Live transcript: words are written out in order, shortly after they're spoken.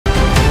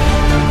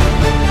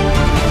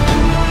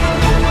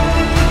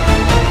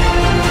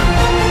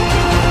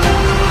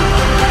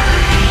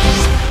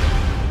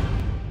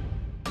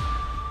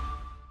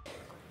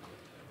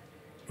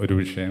ഒരു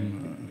വിഷയം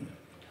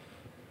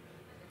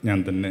ഞാൻ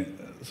തന്നെ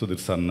സുധീർ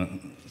സാറിന്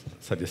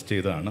സജസ്റ്റ്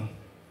ചെയ്തതാണ്.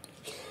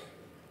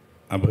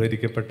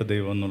 അപഹരിക്കപ്പെട്ട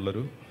ദൈവം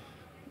എന്നുള്ളൊരു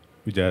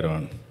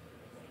വിചാരമാണ്.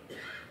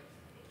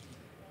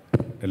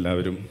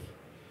 എല്ലാവരും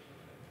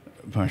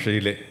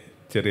ഭാഷയിലെ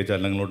ചെറിയ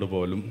ചലനങ്ങളോട്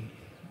പോലും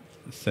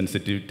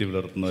സെൻസിറ്റിവിറ്റി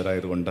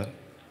പുലർത്തുന്നവരായതുകൊണ്ട്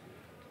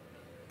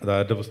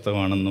അതാരുടെ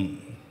പുസ്തകമാണെന്നും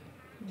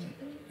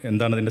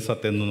എന്താണ് അതിൻ്റെ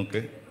സത്യം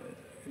എന്നൊക്കെ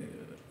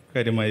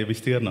കാര്യമായ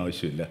വിശദീകരണം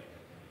ആവശ്യമില്ല.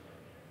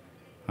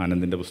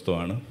 ആനന്ദിൻ്റെ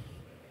പുസ്തകമാണ്.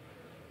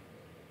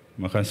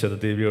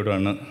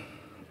 മഹാശതദേവിയോടാണ്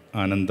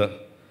ആനന്ദ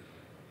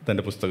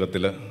തൻ്റെ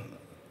പുസ്തകത്തിൽ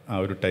ആ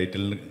ഒരു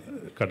ടൈറ്റിലിന്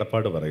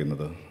കടപ്പാട്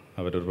പറയുന്നത്.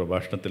 അവരൊരു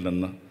പ്രഭാഷണത്തിൽ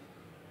നിന്ന്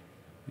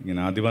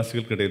ഇങ്ങനെ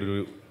ആദിവാസികൾക്കിടയിലൊരു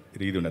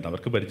രീതി ഉണ്ടായിരുന്നു.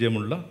 അവർക്ക്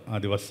പരിചയമുള്ള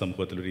ആദിവാസി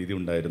സമൂഹത്തിലൊരു രീതി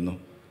ഉണ്ടായിരുന്നു.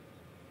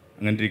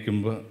 അങ്ങനെ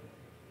ഇരിക്കുമ്പോൾ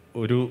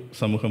ഒരു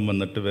സമൂഹം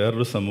വന്നിട്ട്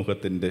വേറൊരു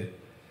സമൂഹത്തിൻ്റെ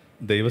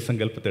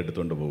ദൈവസങ്കല്പത്തെ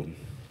എടുത്തുകൊണ്ട് പോകും.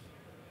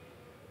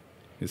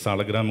 ഈ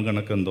സാളഗ്രാമം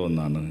കണക്ക് എന്തോ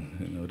ഒന്നാണ്,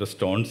 ഒരു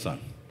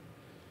സ്റ്റോൺസാണ്.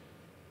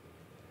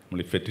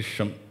 നമ്മൾ ഈ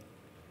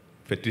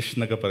ഫെറ്റിഷ്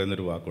എന്നൊക്കെ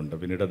പറയുന്നൊരു വാക്കുണ്ട്.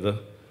 പിന്നീട് അത്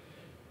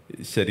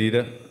ശരീര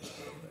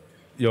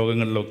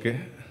യോഗങ്ങളിലൊക്കെ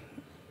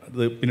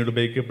അത് പിന്നീട്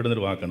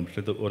ഉപയോഗിക്കപ്പെടുന്നൊരു വാക്കാണ്.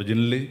 പക്ഷേ ഇത്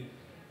ഒറിജിനലി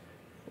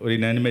ഒരു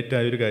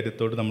ഇനാനിമേറ്റായ ഒരു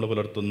കാര്യത്തോട് നമ്മൾ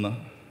പുലർത്തുന്ന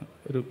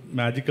ഒരു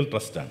മാജിക്കൽ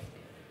ട്രസ്റ്റാണ്.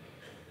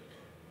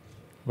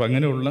 അപ്പം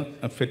അങ്ങനെയുള്ള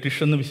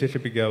ഫെറ്റിഷ് എന്ന്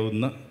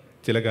വിശേഷിപ്പിക്കാവുന്ന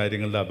ചില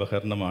കാര്യങ്ങളുടെ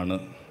അപഹരണമാണ്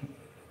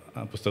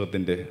ആ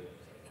പുസ്തകത്തിൻ്റെ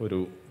ഒരു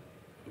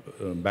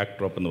ബാക്ക്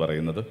ഡ്രോപ്പ് എന്ന്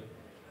പറയുന്നത്.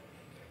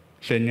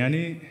 പക്ഷേ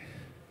ഞാനീ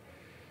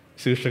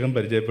ശീർഷകം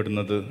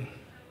പരിചയപ്പെടുന്നത്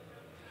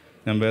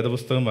ഞാൻ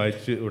വേദപുസ്തകം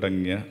വായിച്ച്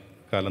തുടങ്ങിയ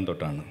കാലം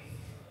തൊട്ടാണ്.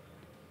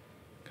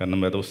 കാരണം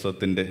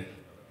വേദപുസ്തകത്തിൻ്റെ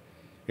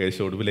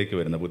ഏകദേശം ഒടുവിലേക്ക്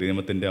വരുന്ന, പുതിയ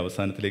നിയമത്തിൻ്റെ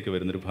അവസാനത്തിലേക്ക്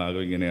വരുന്നൊരു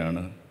ഭാഗം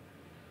ഇങ്ങനെയാണ്.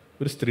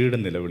 ഒരു സ്ത്രീയുടെ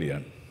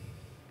നിലവിളിയാണ്.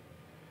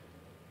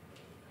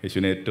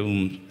 യേശുവിനെ ഏറ്റവും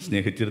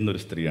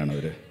സ്നേഹിച്ചിരുന്നൊരു സ്ത്രീയാണ്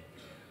അവർ.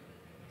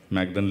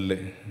 മാഗ്ദലിലെ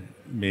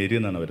മേരി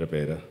എന്നാണ് അവരുടെ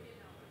പേര്.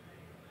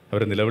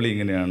 അവരുടെ നിലവിളി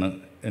ഇങ്ങനെയാണ്: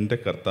 എൻ്റെ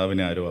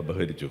കർത്താവിനെ ആരോ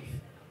അപഹരിച്ചു.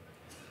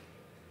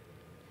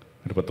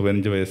 ഒരു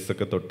 10-15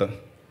 വയസ്സൊക്കെ തൊട്ട്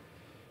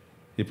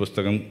ഈ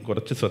പുസ്തകം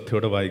കുറച്ച്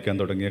ശ്രദ്ധയോടെ വായിക്കാൻ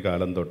തുടങ്ങിയ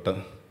കാലം തൊട്ട്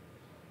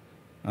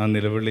ആ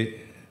നിലവിളി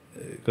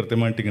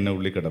കൃത്യമായിട്ടിങ്ങനെ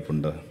ഉള്ളിൽ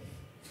കിടപ്പുണ്ട്.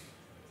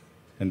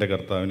 എൻ്റെ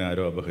കർത്താവിനെ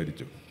ആരോ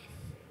അപഹരിച്ചു.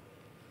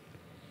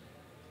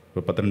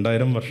 ഇപ്പോൾ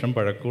 12,000 വർഷം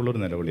പഴക്കമുള്ളൊരു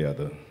നിലവിളിയാണ്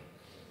അത്.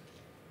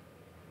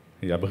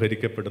 ഈ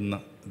അപഹരിക്കപ്പെടുന്ന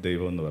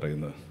ദൈവം എന്ന്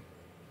പറയുന്നത്.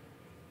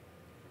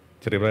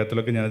 ചെറിയ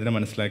പ്രായത്തിലൊക്കെ ഞാനതിനെ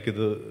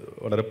മനസ്സിലാക്കിയത്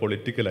വളരെ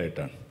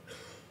പൊളിറ്റിക്കലായിട്ടാണ്.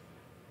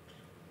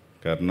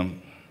 കാരണം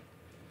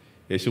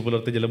യേശു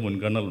പുലർത്തിയ ചില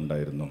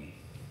മുൻഗണനകളുണ്ടായിരുന്നു.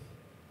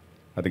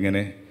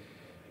 അതിങ്ങനെ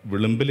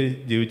വിളിമ്പിൽ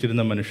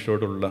ജീവിച്ചിരുന്ന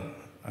മനുഷ്യരോടുള്ള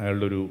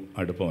അയാളുടെ ഒരു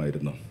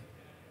അടുപ്പമായിരുന്നു.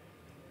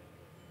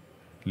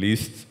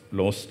 ലീസ്റ്റ്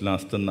ലോസ്റ്റ്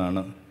ലാസ്റ്റ്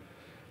എന്നാണ്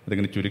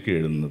അതിങ്ങനെ ചുരുക്കി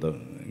എഴുതുന്നത്.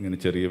 ഇങ്ങനെ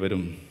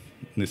ചെറിയവരും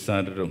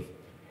നിസ്സാരരും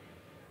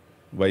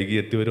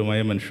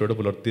വൈകിയെത്തിയവരുമായ മനുഷ്യരോട്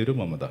പുലർത്തിയൊരു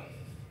മമത,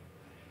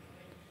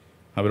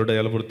 അവരോട്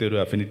അയാൾ പുലർത്തിയൊരു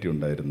അഫിനിറ്റി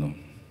ഉണ്ടായിരുന്നു.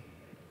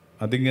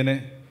 അതിങ്ങനെ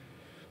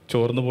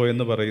ചോർന്നു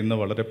പോയെന്ന് പറയുന്ന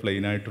വളരെ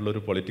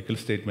പ്ലെയിനായിട്ടുള്ളൊരു പൊളിറ്റിക്കൽ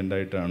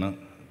സ്റ്റേറ്റ്മെൻറ്റായിട്ടാണ്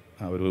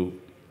ആ ഒരു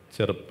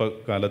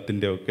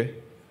ചെറുപ്പകാലത്തിൻ്റെയൊക്കെ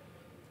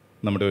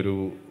നമ്മുടെ ഒരു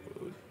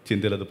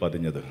ചിന്തയിലത്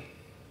പതിഞ്ഞത്.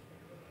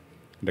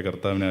 എൻ്റെ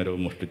കർത്താവിനെ ആരോ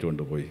മോഷ്ടിച്ചു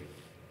കൊണ്ടുപോയി.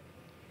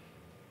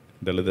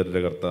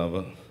 ദളിതരുടെ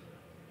കർത്താവ്,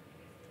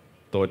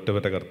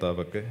 തോറ്റവരുടെ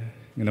കർത്താവൊക്കെ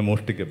ഇങ്ങനെ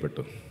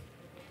മോഷ്ടിക്കപ്പെട്ടു.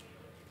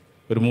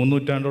 ഒരു 3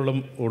 നൂറ്റാണ്ടോളം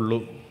ഉള്ളൂ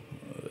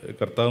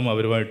കർത്താവും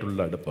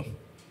അവരുമായിട്ടുള്ള അടുപ്പം.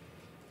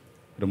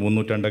 ഒരു 3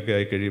 നൂറ്റാണ്ടൊക്കെ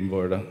ആയി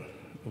കഴിയുമ്പോൾ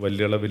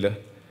വലിയ അളവിൽ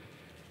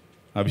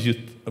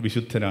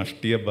അവിശുദ്ധ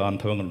രാഷ്ട്രീയ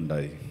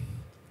ബാന്ധവങ്ങളുണ്ടായി.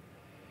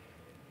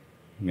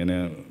 ഇങ്ങനെ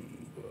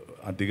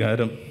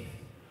അധികാരം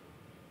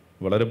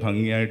വളരെ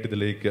ഭംഗിയായിട്ട്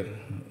ഇതിലേക്ക്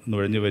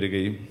നുഴഞ്ഞു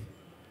വരികയും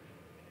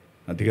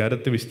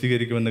അധികാരത്തെ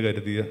വിശദീകരിക്കുമെന്ന്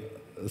കരുതിയ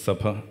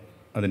സഭ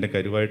അതിൻ്റെ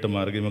കരുവായിട്ട്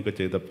മാറുകയുമൊക്കെ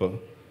ചെയ്തപ്പോൾ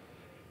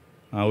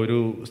ആ ഒരു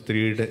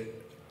സ്ത്രീയുടെ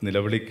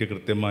നിലവിളിക്ക്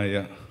കൃത്യമായ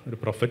ഒരു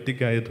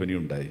പ്രൊഫറ്റിക്കായ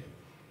ധ്വനിയുണ്ടായി.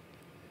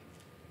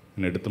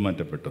 അങ്ങനെ എടുത്തു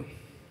മാറ്റപ്പെട്ടു.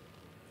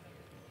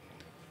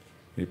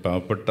 ഈ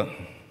പാവപ്പെട്ട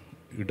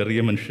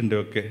ഇടറിയ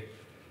മനുഷ്യൻ്റെയൊക്കെ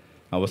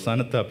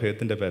അവസാനത്തെ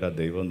അഭയത്തിൻ്റെ പേരാണ്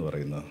ദൈവം എന്ന്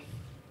പറയുന്നത്.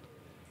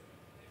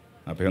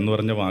 അഭയം എന്ന്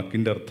പറഞ്ഞ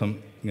വാക്കിൻ്റെ അർത്ഥം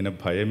ഇങ്ങനെ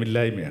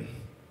ഭയമില്ലായ്മയാണ്.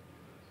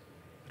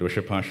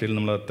 ഒരുപക്ഷെ ഭാഷയിൽ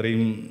നമ്മൾ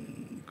അത്രയും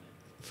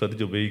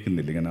ശ്രദ്ധിച്ച്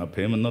ഉപയോഗിക്കുന്നില്ല. ഇങ്ങനെ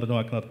അഭയം എന്ന് പറഞ്ഞ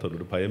വാക്കിന് അർത്ഥമല്ല,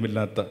 ഒരു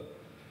ഭയമില്ലാത്ത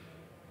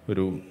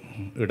ഒരു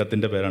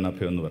ഇടത്തിൻ്റെ പേരാണ്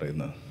അഭയം എന്ന്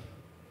പറയുന്നത്.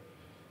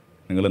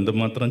 നിങ്ങൾ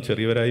എന്തുമാത്രം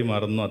ചെറിയവരായി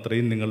മാറുന്നു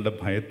അത്രയും നിങ്ങളുടെ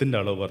ഭയത്തിൻ്റെ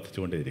അളവ്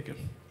വർദ്ധിച്ചുകൊണ്ടേയിരിക്കും.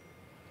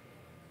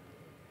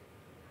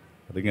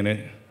 അതിങ്ങനെ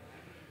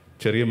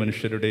ചെറിയ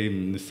മനുഷ്യരുടെയും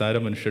നിസ്സാര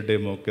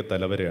മനുഷ്യരുടെയും ഒക്കെ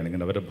തലവരെയാണ്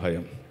ഇങ്ങനെ അവരുടെ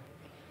ഭയം.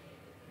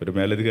 ഒരു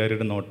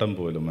മേലധികാരിയുടെ നോട്ടം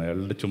പോലും,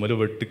 അയാളുടെ ചുമല്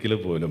വെട്ടിക്കൽ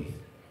പോലും,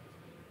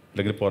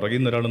 അല്ലെങ്കിൽ പുറകിൽ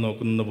നിന്ന് ഒരാൾ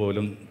നോക്കുന്നത്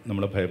പോലും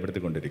നമ്മളെ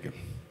ഭയപ്പെടുത്തിക്കൊണ്ടിരിക്കും.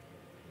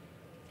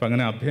 അപ്പം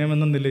അങ്ങനെ അഭയം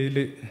എന്ന നിലയിൽ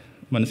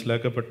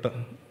മനസ്സിലാക്കപ്പെട്ട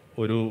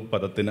ഒരു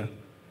പദത്തിന്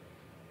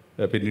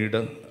പിന്നീട്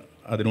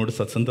അതിനോട്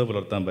സത്സന്ധത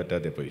പുലർത്താൻ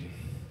പറ്റാതെ പോയി.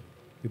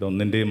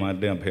 ഇതൊന്നിൻ്റെയും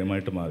ആരുടെയും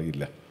അഭയമായിട്ട്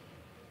മാറിയില്ല.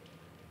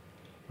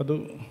 അത്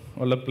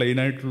വളരെ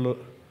പ്ലെയിനായിട്ടുള്ള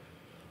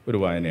ഒരു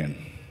വായനയാണ്.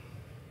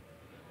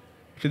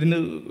 പക്ഷെ ഇതിന്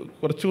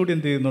കുറച്ചുകൂടി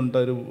എന്ത് ചെയ്യുന്നുണ്ട്,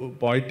 ഒരു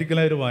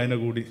പോയറ്റിക്കലായൊരു വായന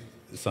കൂടി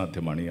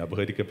സാധ്യമാണ് ഈ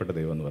അപഹരിക്കപ്പെട്ട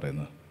ദൈവം എന്ന്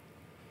പറയുന്നത്.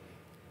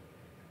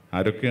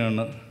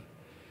 ആരൊക്കെയാണ്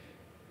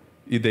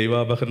ഈ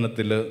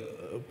ദൈവാപഹരണത്തിൽ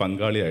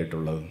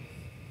പങ്കാളിയായിട്ടുള്ളത്?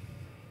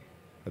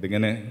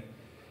 അതിങ്ങനെ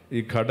ഈ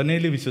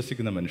ഘടനയിൽ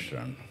വിശ്വസിക്കുന്ന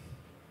മനുഷ്യരാണ്.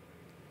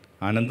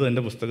 ആനന്ദ്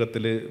എൻ്റെ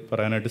പുസ്തകത്തിൽ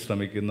പറയാനായിട്ട്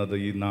ശ്രമിക്കുന്നത്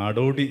ഈ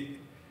നാടോടി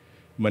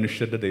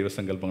മനുഷ്യരുടെ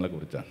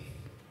ദൈവസങ്കല്പങ്ങളെക്കുറിച്ചാണ്.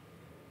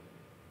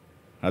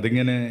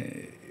 അതിങ്ങനെ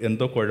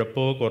എന്തോ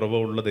കുഴപ്പമോ കുറവോ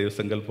ഉള്ള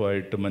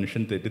ദൈവസങ്കല്പമായിട്ട്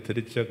മനുഷ്യൻ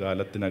തെറ്റിദ്ധരിച്ച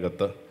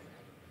കാലത്തിനകത്ത്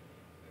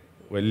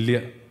വലിയ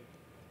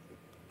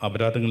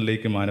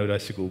അപരാധങ്ങളിലേക്ക്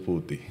മാനവരാശി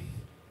കൂപ്പുകുത്തി.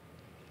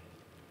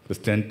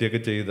 ക്രിസ്ത്യാനിറ്റിയൊക്കെ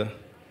ചെയ്ത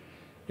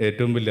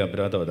ഏറ്റവും വലിയ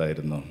അപരാധം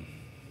അതായിരുന്നു.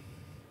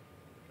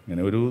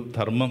 ഇങ്ങനെ ഒരു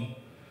ധർമ്മം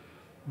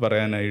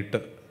പറയാനായിട്ട്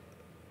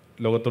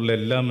ലോകത്തുള്ള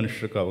എല്ലാ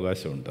മനുഷ്യർക്കും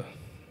അവകാശമുണ്ട്.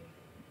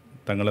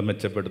 തങ്ങളെ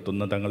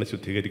മെച്ചപ്പെടുത്തുന്ന, തങ്ങളെ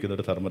ശുദ്ധീകരിക്കുന്ന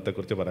ഒരു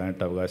ധർമ്മത്തെക്കുറിച്ച്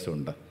പറയാനായിട്ട്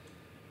അവകാശമുണ്ട്.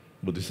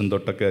 ബുദ്ധിസം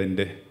തൊട്ടൊക്കെ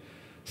അതിൻ്റെ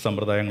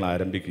സമ്പ്രദായങ്ങൾ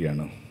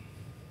ആരംഭിക്കുകയാണ്.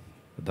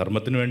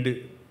 ധർമ്മത്തിന് വേണ്ടി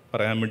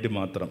പറയാൻ വേണ്ടി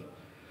മാത്രം,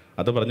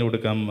 അത് പറഞ്ഞു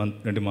കൊടുക്കാൻ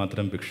വേണ്ടി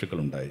മാത്രം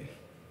ഭിക്ഷുക്കളുണ്ടായി.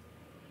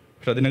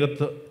 പക്ഷെ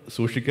അതിനകത്ത്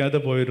സൂക്ഷിക്കാതെ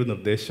പോയൊരു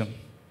നിർദ്ദേശം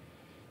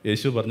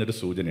യേശു പറഞ്ഞൊരു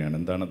സൂചനയാണ്.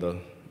 എന്താണത്?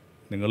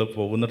 നിങ്ങൾ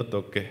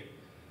പോകുന്നിടത്തൊക്കെ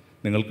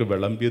നിങ്ങൾക്ക്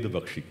വിളമ്പിയത്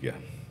ഭക്ഷിക്കുക.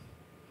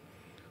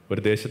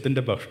 ഒരു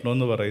ദേശത്തിൻ്റെ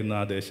ഭക്ഷണമെന്ന് പറയുന്ന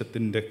ആ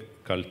ദേശത്തിൻ്റെ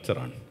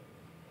കൾച്ചറാണ്.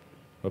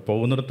 അപ്പോൾ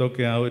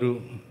പോകുന്നിടത്തൊക്കെ ആ ഒരു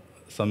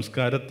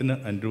സംസ്കാരത്തിന്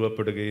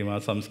അനുരൂപപ്പെടുകയും ആ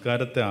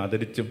സംസ്കാരത്തെ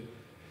ആദരിച്ചും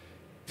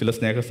ചില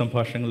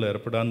സ്നേഹസംഭാഷണങ്ങളിൽ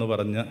ഏർപ്പെടാമെന്ന്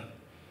പറഞ്ഞ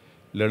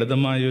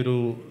ലളിതമായൊരു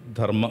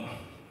ധർമ്മ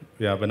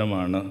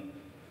വ്യാപനമാണ്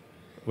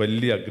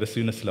വലിയ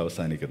അഗ്രസീവ്നെസ്സിൽ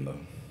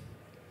അവസാനിക്കുന്നത്.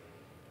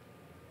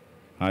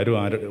 ആരും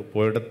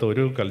പോയിടത്ത്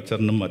ഒരു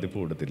കൾച്ചറിനും മതിപ്പ്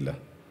കൊടുത്തില്ല.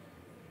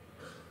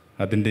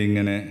 അതിൻ്റെ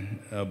ഇങ്ങനെ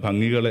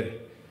ഭംഗികളെ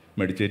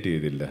മെഡിറ്റേറ്റ്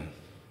ചെയ്തില്ല.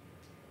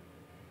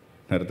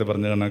 നേരത്തെ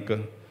പറഞ്ഞ കണക്ക്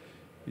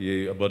ഈ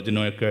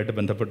അബോർജിനോയൊക്കെ ആയിട്ട്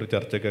ബന്ധപ്പെട്ട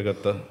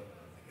ചർച്ചയ്ക്കകത്ത്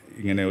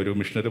ഇങ്ങനെ ഒരു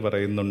മിഷണറി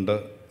പറയുന്നുണ്ട്,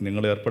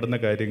 നിങ്ങൾ ഏർപ്പെടുന്ന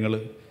കാര്യങ്ങൾ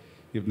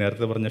ഈ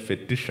നേരത്തെ പറഞ്ഞ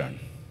ഫെറ്റിഷാണ്.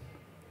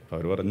 അപ്പോൾ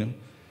അവർ പറഞ്ഞു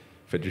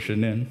ഫെറ്റിഷ്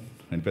തന്നെയാണ്,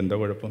 അതിനിപ്പോൾ എന്താ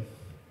കുഴപ്പം?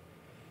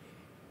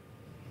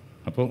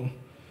 അപ്പോൾ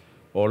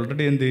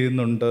ഓൾറെഡി എന്ത്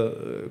ചെയ്യുന്നുണ്ട്,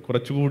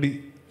 കുറച്ചുകൂടി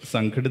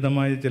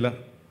സംഘടിതമായ ചില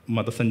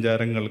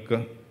മതസഞ്ചാരങ്ങൾക്ക്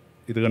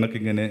ഇത്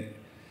കണക്കിങ്ങനെ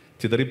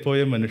ചിതറിപ്പോയ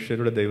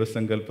മനുഷ്യരുടെ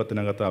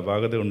ദൈവസങ്കല്പത്തിനകത്ത്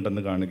അപാകത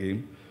ഉണ്ടെന്ന്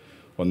കാണുകയും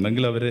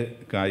ഒന്നെങ്കിൽ അവരെ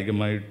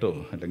കായികമായിട്ടോ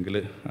അല്ലെങ്കിൽ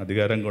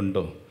അധികാരം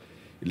കൊണ്ടോ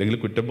ഇല്ലെങ്കിൽ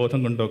കുറ്റബോധം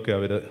കൊണ്ടോ ഒക്കെ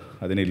അവർ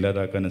അതിനെ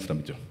ഇല്ലാതാക്കാനും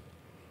ശ്രമിച്ചു.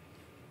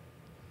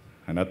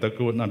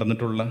 അതിനകത്തൊക്കെ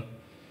നടന്നിട്ടുള്ള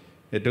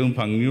ഏറ്റവും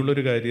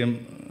ഭംഗിയുള്ളൊരു കാര്യം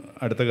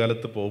അടുത്ത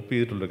കാലത്ത് പോപ്പ്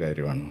ചെയ്തിട്ടുള്ളൊരു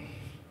കാര്യമാണ്.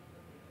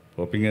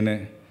 പോപ്പിങ്ങനെ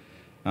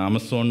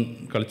ആമസോൺ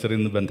കൾച്ചറിൽ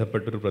നിന്ന്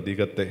ബന്ധപ്പെട്ടൊരു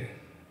പ്രതീകത്തെ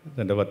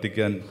തൻ്റെ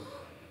വത്തിക്കാൻ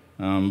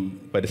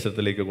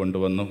പരിസരത്തിലേക്ക്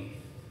കൊണ്ടുവന്നു.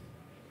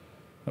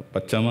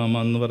 പച്ചമാമ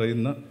എന്ന്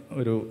പറയുന്ന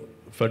ഒരു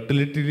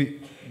ഫെർട്ടിലിറ്റി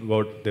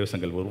ഗോഡ്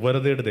ദൈവസങ്കല്പം,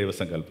 ഉർവരതയുടെ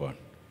ദൈവസങ്കല്പമാണ്.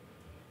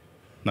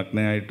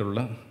 നഗ്നയായിട്ടുള്ള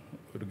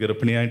ഒരു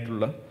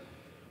ഗർഭിണിയായിട്ടുള്ള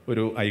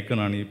ഒരു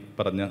ഐക്കണാണ് ഈ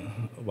പറഞ്ഞ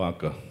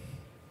വാക്ക്.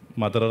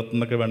 മദർ എർത്ത്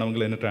എന്നൊക്കെ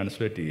വേണമെങ്കിൽ അതിനെ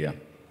ട്രാൻസ്ലേറ്റ് ചെയ്യാം.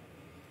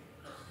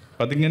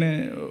 അപ്പം അതിങ്ങനെ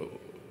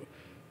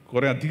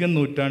കുറേ അധികം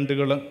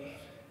നൂറ്റാണ്ടുകൾ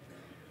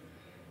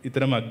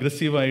ഇത്തരം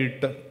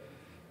അഗ്രസീവായിട്ട്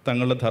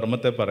തങ്ങളുടെ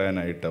ധർമ്മത്തെ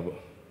പറയാനായിട്ട്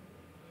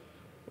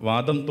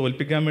വാദം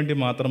തോൽപ്പിക്കാൻ വേണ്ടി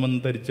മാത്രമെന്ന്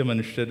ധരിച്ച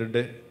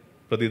മനുഷ്യരുടെ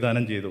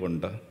പ്രതിദാനം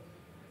ചെയ്തുകൊണ്ട്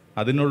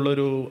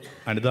അതിനുള്ളൊരു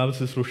അനുതാപ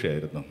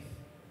ശുശ്രൂഷയായിരുന്നു.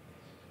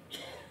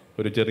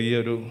 ഒരു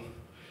ചെറിയൊരു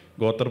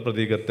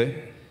ഗോത്രപ്രതീകത്തെ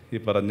ഈ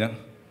പറഞ്ഞ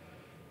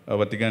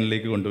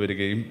വത്തിക്കാനിലേക്ക്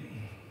കൊണ്ടുവരികയും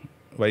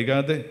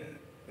വൈകാതെ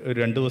ഒരു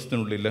 2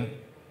 ദിവസത്തിനുള്ളിൽ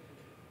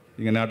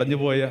ഇങ്ങനെ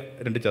അടഞ്ഞുപോയ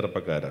 2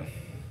 ചെറുപ്പക്കാർ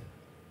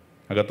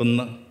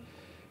അകത്തുനിന്ന്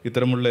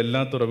ഇത്തരമുള്ള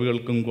എല്ലാ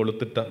തുറവുകൾക്കും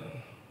കൊളുത്തിട്ട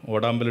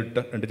ഓടാമ്പലിട്ട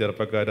 2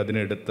 ചെറുപ്പക്കാർ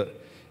അതിനെടുത്ത്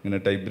ഇങ്ങനെ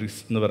ടൈബ്രിക്സ്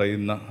എന്ന്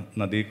പറയുന്ന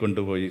നദിയിൽ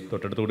കൊണ്ടുപോയി,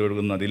 തൊട്ടടുത്തുകൂടി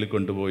ഒഴുകുന്ന നദിയിൽ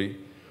കൊണ്ടുപോയി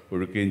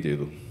ഒഴുക്കുകയും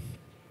ചെയ്തു.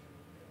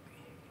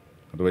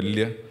 അത്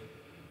വലിയ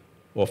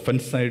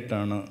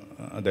ഒഫൻസായിട്ടാണ്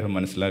അദ്ദേഹം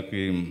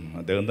മനസ്സിലാക്കുകയും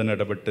അദ്ദേഹം തന്നെ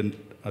ഇടപെട്ട്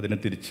അതിനെ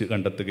തിരിച്ച്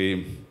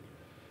കണ്ടെത്തുകയും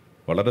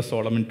വളരെ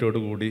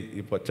സോളമിനോടുകൂടി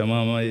ഈ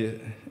പച്ചമാമായി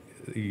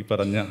ഈ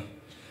പറഞ്ഞ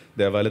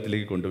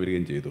ദേവാലയത്തിലേക്ക്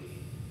കൊണ്ടുവരികയും ചെയ്തു.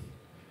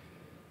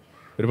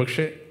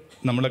 ഒരുപക്ഷെ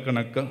നമ്മളെ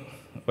കണക്ക്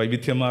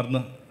വൈവിധ്യമാർന്ന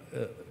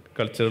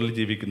കൾച്ചറിൽ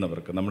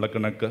ജീവിക്കുന്നവർക്ക്, നമ്മളെ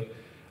കണക്ക്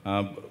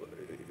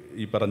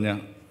ഈ പറഞ്ഞ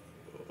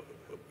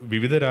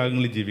വിവിധ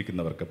രാഗങ്ങളിൽ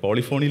ജീവിക്കുന്നവർക്ക്,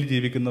 പോളിഫോണിയിൽ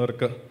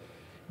ജീവിക്കുന്നവർക്ക്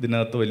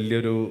ഇതിനകത്ത്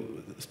വലിയൊരു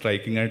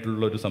സ്ട്രൈക്കിംഗ്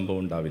ആയിട്ടുള്ളൊരു സംഭവം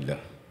ഉണ്ടാവില്ല.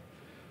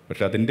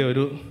 പക്ഷെ അതിൻ്റെ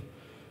ഒരു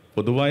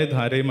പൊതുവായ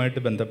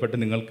ധാരയുമായിട്ട് ബന്ധപ്പെട്ട്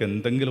നിങ്ങൾക്ക്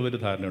എന്തെങ്കിലും ഒരു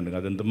ധാരണ ഉണ്ടെങ്കിൽ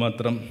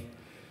അതെന്തുമാത്രം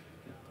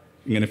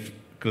ഇങ്ങനെ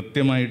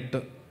കൃത്യമായിട്ട്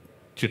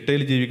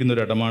ചിട്ടയിൽ ജീവിക്കുന്ന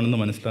ഒരു ഇടമാണെന്ന്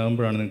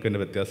മനസ്സിലാകുമ്പോഴാണ് നിങ്ങൾക്ക്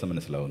എൻ്റെ വ്യത്യാസം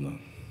മനസ്സിലാവുന്നത്.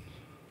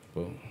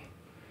 അപ്പോൾ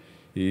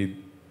ഈ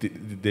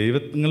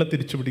ദൈവങ്ങളെ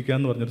തിരിച്ചു പിടിക്കുക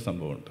എന്ന് പറഞ്ഞൊരു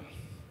സംഭവമുണ്ട്.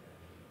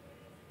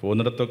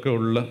 പോകുന്നിടത്തൊക്കെ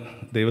ഉള്ള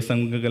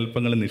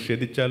ദൈവസങ്കല്പങ്ങൾ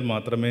നിഷേധിച്ചാൽ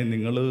മാത്രമേ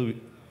നിങ്ങൾ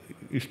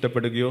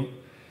ഇഷ്ടപ്പെടുകയോ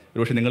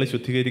ഒരുപക്ഷെ നിങ്ങളെ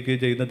ശുദ്ധീകരിക്കുകയോ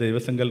ചെയ്യുന്ന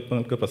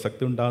ദൈവസങ്കല്പങ്ങൾക്ക്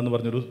പ്രസക്തി ഉണ്ടാകുമെന്ന്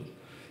പറഞ്ഞൊരു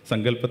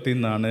സങ്കല്പത്തിൽ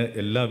നിന്നാണ്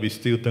എല്ലാ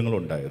വിശുദ്ധയുദ്ധങ്ങളും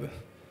ഉണ്ടായത്.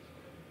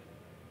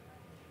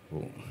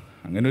 അപ്പോൾ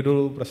അങ്ങനൊരു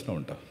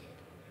പ്രശ്നമുണ്ട്.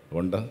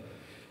 അതുകൊണ്ട്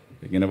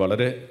ഇങ്ങനെ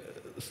വളരെ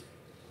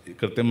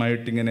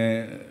കൃത്യമായിട്ടിങ്ങനെ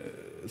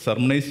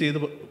സർമണൈസ് ചെയ്ത്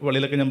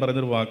വഴിയിലൊക്കെ ഞാൻ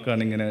പറയുന്നൊരു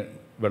വാക്കാണ് ഇങ്ങനെ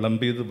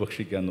വിളമ്പിയത്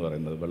ഭക്ഷിക്കുക എന്ന്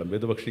പറയുന്നത്.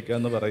 വിളമ്പിയത് ഭക്ഷിക്കുക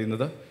എന്ന്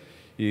പറയുന്നത്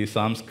ഈ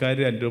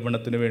സാംസ്കാരിക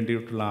അനുരൂപണത്തിന്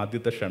വേണ്ടിയിട്ടുള്ള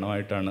ആദ്യത്തെ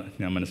ക്ഷണമായിട്ടാണ്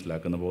ഞാൻ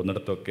മനസ്സിലാക്കുന്നത്.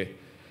 പോകുന്നിടത്തൊക്കെ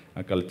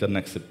ആ കൾച്ചറിനെ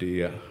അക്സെപ്റ്റ്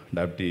ചെയ്യുക,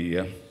 അഡാപ്റ്റ്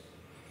ചെയ്യുക.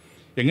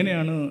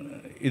 എങ്ങനെയാണ്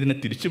ഇതിനെ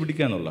തിരിച്ചു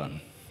പിടിക്കുക എന്നുള്ളതാണ്.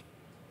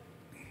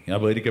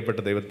 അപഹരിക്കപ്പെട്ട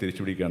ദൈവത്തെ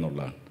തിരിച്ചു പിടിക്കുക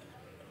എന്നുള്ളതാണ്.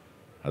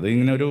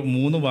 അതിങ്ങനെ ഒരു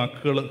 3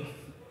 വാക്കുകൾ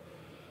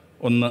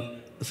ഒന്ന്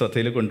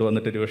ശ്രദ്ധയിൽ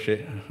കൊണ്ടുവന്നിട്ട് ഒരു പക്ഷേ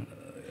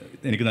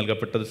എനിക്ക്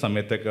നൽകപ്പെട്ട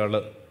സമയത്തേക്കാൾ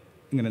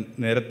ഇങ്ങനെ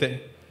നേരത്തെ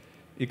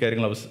ഈ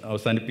കാര്യങ്ങൾ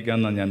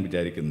അവസാനിപ്പിക്കാമെന്നാണ് ഞാൻ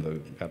വിചാരിക്കുന്നത്.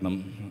 കാരണം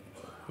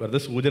വെറുതെ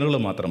സൂചനകൾ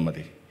മാത്രം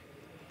മതി.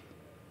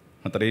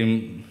 അത്രയും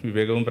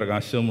വിവേകവും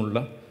പ്രകാശവുമുള്ള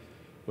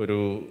ഒരു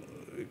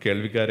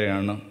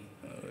കേൾവിക്കാരെയാണ്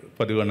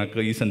പതിവ്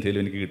കണക്ക് ഈ സന്ധ്യയിൽ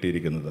എനിക്ക്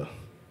കിട്ടിയിരിക്കുന്നത്.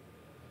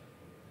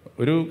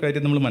 ഒരു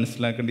കാര്യം നമ്മൾ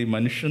മനസ്സിലാക്കേണ്ട, ഈ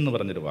മനുഷ്യൻ എന്ന്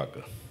പറഞ്ഞൊരു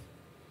വാക്ക്,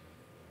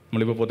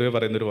 നമ്മളിപ്പോൾ പൊതുവെ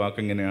പറയുന്നൊരു വാക്ക്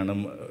എങ്ങനെയാണ്,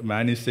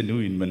 man is A new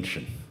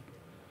invention.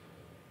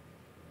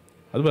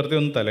 അത് വെറുതെ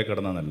ഒന്ന് തലേ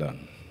കിടന്നാൽ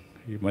നല്ലതാണ്.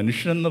 ഈ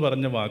മനുഷ്യൻ എന്ന്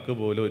പറഞ്ഞ വാക്ക്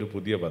പോലും ഒരു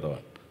പുതിയ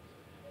പദമാണ്.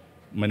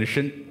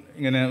 മനുഷ്യൻ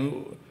ഇങ്ങനെ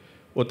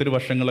ഒത്തിരി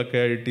വർഷങ്ങളൊക്കെ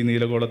ആയിട്ട് ഈ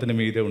നീലഗോളത്തിന്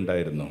മീതെ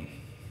ഉണ്ടായിരുന്നു.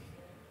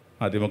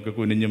 ആദ്യമൊക്കെ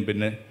കുനിഞ്ഞും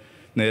പിന്നെ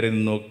നേരെ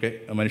നിന്നുമൊക്കെ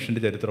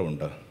മനുഷ്യൻ്റെ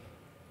ചരിത്രമുണ്ട്.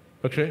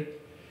 പക്ഷേ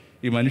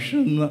ഈ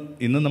മനുഷ്യൻ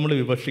ഇന്ന് നമ്മൾ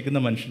വിവക്ഷിക്കുന്ന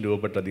മനുഷ്യൻ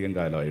രൂപപ്പെട്ട അധികം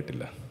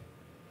കാലമായിട്ടില്ല.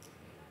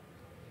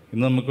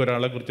 ഇന്ന് നമുക്ക്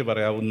ഒരാളെക്കുറിച്ച്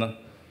പറയാവുന്ന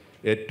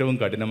ഏറ്റവും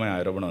കഠിനമായ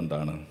ആരോപണം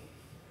എന്താണ്?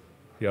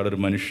 ഇയാളൊരു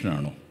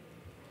മനുഷ്യനാണോ?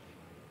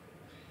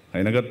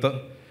 അതിനകത്ത്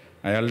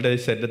അയാളുടെ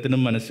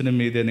ശരീരത്തിനും മനസ്സിനും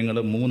മീതെ നിങ്ങൾ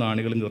 3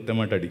 ആണികളും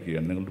കൃത്യമായിട്ട്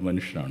അടിക്കുകയാണ്. നിങ്ങളൊരു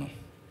മനുഷ്യനാണോ?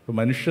 അപ്പോൾ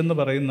മനുഷ്യൻ എന്ന്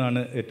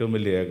പറയുന്നതാണ് ഏറ്റവും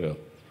വലിയ ഏകം.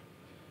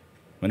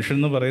 മനുഷ്യൻ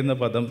എന്ന് പറയുന്ന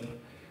പദം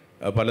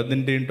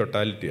പലതിൻ്റെയും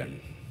ടൊട്ടാലിറ്റിയാണ്.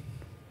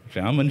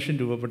 പക്ഷെ ആ മനുഷ്യൻ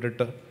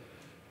രൂപപ്പെട്ടിട്ട്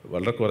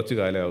വളരെ കുറച്ച്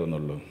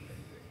കാലമാകുന്നുള്ളൂ.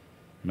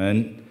 Man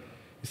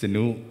is A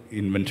new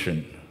invention.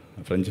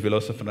 French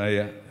ഫിലോസഫറായ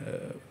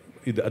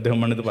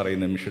അദ്ദേഹമാണിത്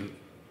പറയുന്നത്, മിഷൽ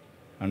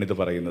ആണിത്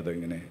പറയുന്നത്,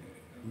 ഇങ്ങനെ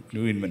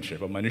ന്യൂ ഇൻവെൻഷൻ.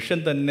 അപ്പോൾ മനുഷ്യൻ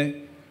തന്നെ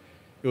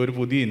ഒരു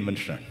പുതിയ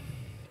ഇൻവെൻഷനാണ്.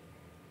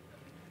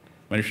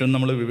 മനുഷ്യൻ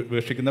നമ്മൾ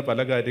വിവക്ഷിക്കുന്ന പല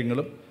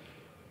കാര്യങ്ങളും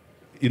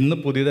ഇന്ന്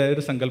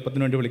പുതിയതായൊരു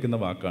സങ്കല്പത്തിന് വേണ്ടി വിളിക്കുന്ന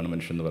വാക്കാണ്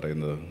മനുഷ്യൻ എന്ന്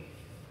പറയുന്നത്.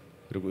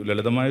 ഒരു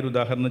ലളിതമായൊരു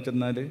ഉദാഹരണം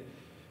ചെന്നാൽ,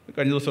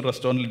 കഴിഞ്ഞ ദിവസം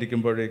റെസ്റ്റോറൻറ്റിൽ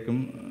ഇരിക്കുമ്പോഴേക്കും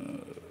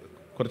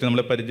കുറച്ച്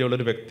നമ്മളെ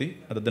പരിചയമുള്ളൊരു വ്യക്തി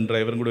അദ്ദേഹം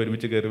ഡ്രൈവറും കൂടി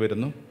ഒരുമിച്ച് കയറി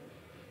വരുന്നു,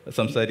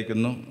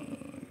 സംസാരിക്കുന്നു.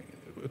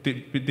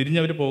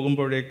 തിരിഞ്ഞവർ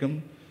പോകുമ്പോഴേക്കും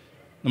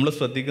നമ്മൾ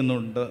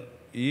ശ്രദ്ധിക്കുന്നുണ്ട്,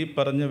 ഈ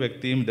പറഞ്ഞ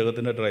വ്യക്തിയും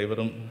ഇദ്ദേഹത്തിൻ്റെ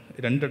ഡ്രൈവറും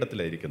 2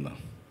 ഇടത്തിലായിരിക്കുന്നു.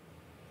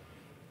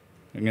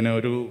 ഇങ്ങനെ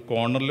ഒരു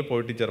കോർണറിൽ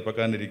പോയിട്ട്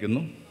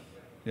ചെറുപ്പക്കാരനിരിക്കുന്നു,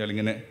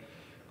 ഇയാളിങ്ങനെ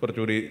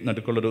കുറച്ചുകൂടി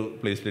നടുക്കുള്ളൊരു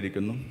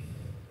പ്ലേസിലിരിക്കുന്നു.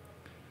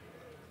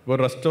 അപ്പോൾ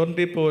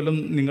റെസ്റ്റോറൻറ്റിൽ പോലും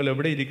നിങ്ങൾ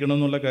എവിടെ ഇരിക്കണം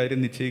എന്നുള്ള കാര്യം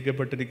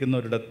നിശ്ചയിക്കപ്പെട്ടിരിക്കുന്ന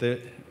ഒരിടത്തെ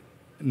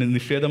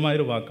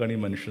നിഷേധമായൊരു വാക്കാണ് ഈ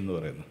മനുഷ്യൻ എന്ന്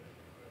പറയുന്നത്.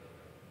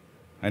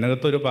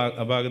 അതിനകത്തൊരു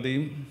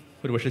അപാകതയും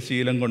ഒരു പക്ഷേ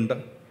ശീലം കൊണ്ട്,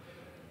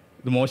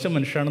 ഇത് മോശം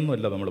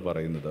മനുഷ്യനാണെന്നല്ല നമ്മൾ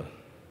പറയുന്നത്.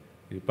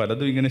 ഈ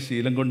പലതും ഇങ്ങനെ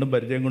ശീലം കൊണ്ടും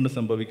പരിചയം കൊണ്ടും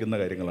സംഭവിക്കുന്ന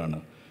കാര്യങ്ങളാണ്.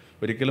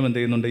 ഒരിക്കലും എന്ത്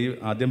ചെയ്യുന്നുണ്ട്, ഈ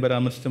ആദ്യം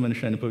പരാമർശിച്ച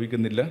മനുഷ്യൻ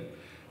അനുഭവിക്കുന്നില്ല,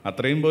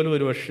 അത്രയും പോലും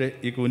ഒരു പക്ഷേ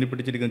ഈ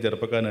കൂനിപ്പിടിച്ചിരിക്കുന്ന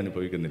ചെറുപ്പക്കാരൻ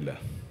അനുഭവിക്കുന്നില്ല.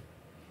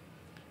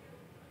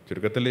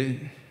 ചുരുക്കത്തിൽ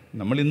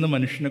നമ്മളിന്ന്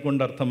മനുഷ്യനെ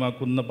കൊണ്ട്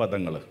അർത്ഥമാക്കുന്ന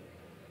പദങ്ങൾ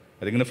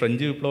അതിങ്ങനെ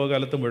ഫ്രഞ്ച്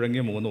വിപ്ലവകാലത്ത്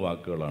മുഴങ്ങിയ 3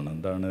 വാക്കുകളാണ്.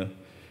 എന്താണ്?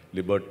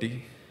 Liberty,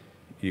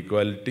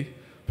 equality,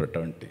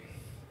 fraternity.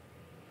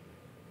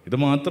 ഇത്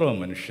മാത്രമാണ്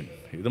മനുഷ്യൻ,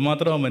 ഇത്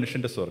മാത്രമാണ്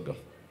മനുഷ്യൻ്റെ സ്വർഗം.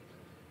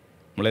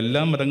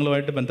 നമ്മളെല്ലാ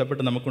മതങ്ങളുമായിട്ട്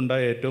ബന്ധപ്പെട്ട്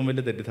നമുക്കുണ്ടായ ഏറ്റവും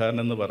വലിയ തെറ്റിദ്ധാരണ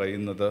എന്ന്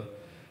പറയുന്നത്,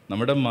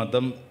 നമ്മുടെ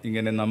മതം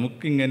ഇങ്ങനെ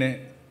നമുക്കിങ്ങനെ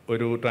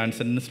ഒരു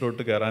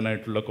ട്രാൻസെൻഡൻസിലോട്ട്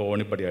കയറാനായിട്ടുള്ള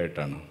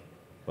കോണിപ്പടിയായിട്ടാണ്.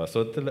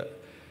 വാസ്തവത്തിൽ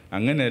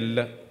അങ്ങനെയല്ല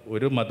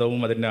ഒരു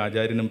മതവും അതിൻ്റെ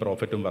ആചാര്യനും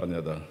പ്രോഫറ്റും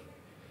പറഞ്ഞത്.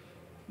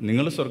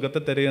 നിങ്ങൾ സ്വർഗത്തെ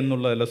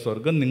തരുമെന്നുള്ളതല്ല,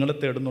 സ്വർഗം നിങ്ങളെ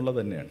തേടുന്നുള്ളത്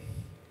തന്നെയാണ്.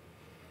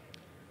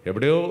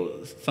 എവിടെയോ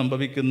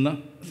സംഭവിക്കുന്ന,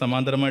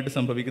 സമാന്തരമായിട്ട്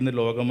സംഭവിക്കുന്ന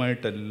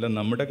ലോകമായിട്ടല്ല,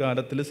 നമ്മുടെ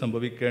കാലത്തിൽ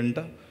സംഭവിക്കേണ്ട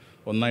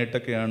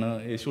ഒന്നായിട്ടൊക്കെയാണ്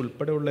യേശു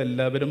ഉൾപ്പെടെയുള്ള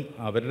എല്ലാവരും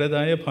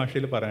അവരുടേതായ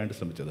ഭാഷയിൽ പറയാനായിട്ട്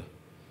ശ്രമിച്ചത്.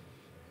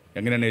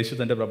 എങ്ങനെയാണ് യേശു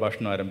തൻ്റെ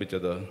പ്രഭാഷണം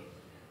ആരംഭിച്ചത്?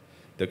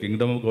 The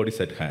kingdom of God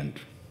is at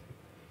hand.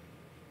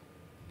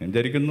 ഞാൻ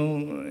വിചാരിക്കുന്നു,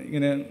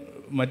 ഇങ്ങനെ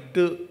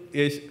മറ്റ്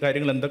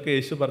കാര്യങ്ങൾ എന്തൊക്കെ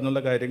യേശു പറഞ്ഞുള്ള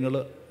കാര്യങ്ങൾ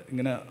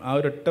ഇങ്ങനെ ആ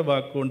ഒരൊറ്റ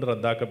വാക്കുകൊണ്ട്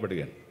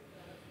റദ്ദാക്കപ്പെടുകയാണ്,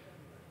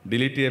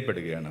 ഡിലീറ്റ്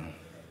ചെയ്യപ്പെടുകയാണ്.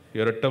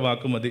 ഈ ഒരൊറ്റ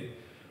വാക്ക് മതി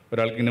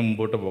ഒരാൾക്കിങ്ങനെ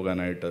മുമ്പോട്ട്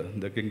പോകാനായിട്ട്.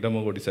 The kingdom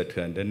of God is at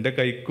hand. എൻ്റെ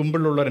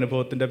കൈക്കുമ്പിളുള്ള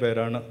അനുഭവത്തിൻ്റെ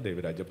പേരാണ്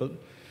ദൈവരാജ്യം. അപ്പോൾ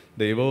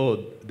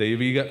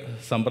ദൈവിക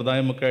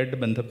സമ്പ്രദായമൊക്കെ ആയിട്ട്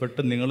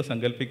ബന്ധപ്പെട്ട് നിങ്ങൾ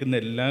സങ്കല്പിക്കുന്ന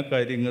എല്ലാ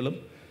കാര്യങ്ങളും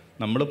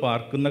നമ്മൾ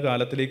പാർക്കുന്ന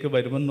കാലത്തിലേക്ക്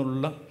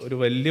വരുമെന്നുള്ള ഒരു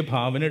വലിയ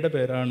ഭാവനയുടെ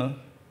പേരാണ്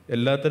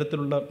എല്ലാ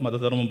തരത്തിലുള്ള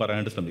മതധർമ്മം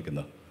പറയാനായിട്ട്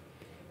ശ്രമിക്കുന്നത്.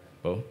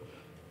 അപ്പോൾ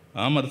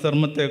ആ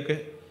മതധർമ്മത്തെയൊക്കെ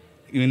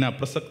ഇങ്ങനെ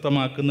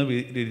അപ്രസക്തമാക്കുന്ന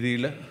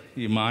രീതിയിൽ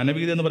ഈ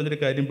മാനവികത എന്ന് പറഞ്ഞൊരു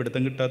കാര്യം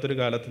പിടുത്തം കിട്ടാത്തൊരു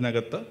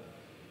കാലത്തിനകത്ത്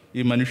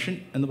ഈ മനുഷ്യൻ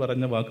എന്ന്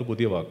പറഞ്ഞ വാക്ക്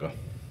പുതിയ വാക്കാണ്.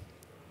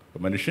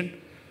 അപ്പോൾ മനുഷ്യൻ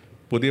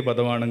പുതിയ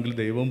പദമാണെങ്കിൽ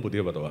ദൈവവും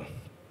പുതിയ പദമാണ്.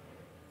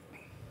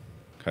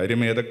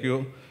 കാര്യം ഏതൊക്കെയോ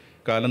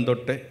കാലം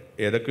തൊട്ടേ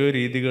ഏതൊക്കെയോ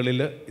രീതികളിൽ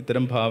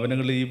ഇത്തരം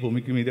ഭാവനകൾ ഈ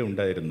ഭൂമിക്ക് മീതെ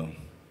ഉണ്ടായിരുന്നു.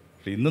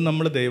 പക്ഷെ ഇന്ന്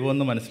നമ്മൾ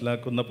ദൈവമെന്ന്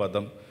മനസ്സിലാക്കുന്ന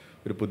പദം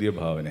ഒരു പുതിയ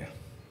ഭാവനയാണ്.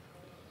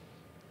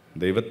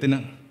 ദൈവത്തിന്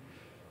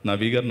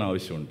നവീകരണം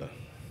ആവശ്യമുണ്ട്.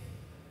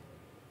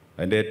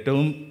 അതിൻ്റെ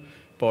ഏറ്റവും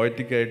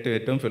പോയറ്റിക്കായിട്ട്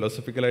ഏറ്റവും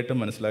ഫിലോസഫിക്കലായിട്ട്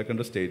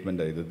മനസ്സിലാക്കേണ്ട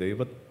സ്റ്റേറ്റ്മെൻറ്റാണ്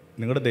ഇത്.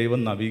 നിങ്ങളുടെ ദൈവം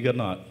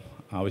നവീകരണം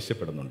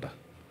ആവശ്യപ്പെടുന്നുണ്ട്.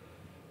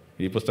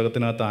 ഈ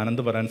പുസ്തകത്തിനകത്ത്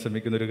ആനന്ദ് പറയാൻ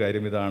ശ്രമിക്കുന്ന ഒരു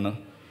കാര്യം ഇതാണ്: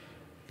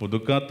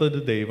 പുതുക്കാത്തൊരു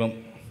ദൈവം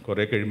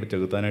കുറേ കഴിയുമ്പോൾ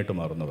ചെകുത്താനായിട്ട്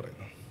മാറുമെന്ന്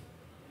പറയുന്നു.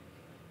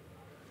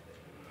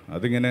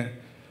 അതിങ്ങനെ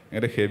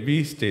ഭയങ്കര ഹെവി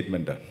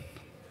സ്റ്റേറ്റ്മെൻറ്റാണ്.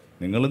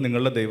 നിങ്ങൾ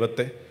നിങ്ങളുടെ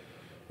ദൈവത്തെ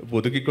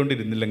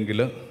പുതുക്കിക്കൊണ്ടിരുന്നില്ലെങ്കിൽ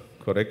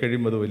കുറേ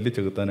കഴിയുമ്പോൾ അത് വലിയ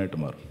ചെകുത്താനായിട്ട്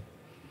മാറും.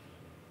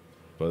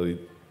 അപ്പോൾ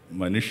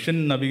മനുഷ്യൻ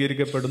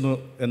നവീകരിക്കപ്പെടുന്നു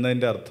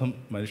എന്നതിൻ്റെ അർത്ഥം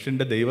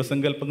മനുഷ്യൻ്റെ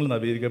ദൈവസങ്കല്പങ്ങൾ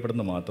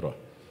നവീകരിക്കപ്പെടുന്നത് മാത്രമാണ്.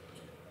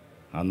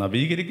 ആ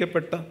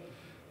നവീകരിക്കപ്പെട്ട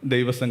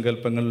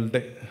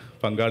ദൈവസങ്കല്പങ്ങളുടെ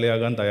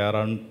പങ്കാളിയാകാൻ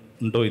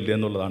തയ്യാറുണ്ടോ ഇല്ല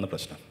എന്നുള്ളതാണ്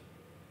പ്രശ്നം.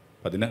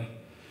 അതിന്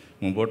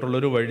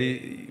മുമ്പോട്ടുള്ളൊരു വഴി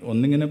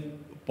ഒന്നിങ്ങനെ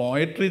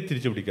പോയട്രി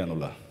തിരിച്ചു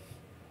പിടിക്കാനുള്ള,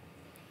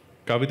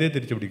 കവിതയെ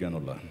തിരിച്ചു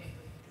പിടിക്കാനുള്ള.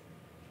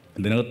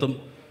 ഇതിനകത്തും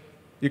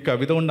ഈ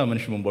കവിത കൊണ്ടാണ്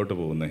മനുഷ്യൻ മുമ്പോട്ട്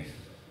പോകുന്നത്.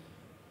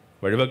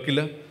 വഴിവക്കിൽ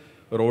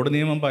റോഡ്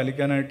നിയമം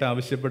പാലിക്കാനായിട്ട്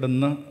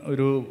ആവശ്യപ്പെടുന്ന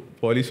ഒരു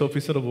പോലീസ്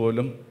ഓഫീസർ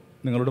പോലും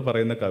നിങ്ങളോട്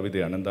പറയുന്ന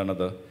കവിതയാണ്.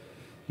 എന്താണത്?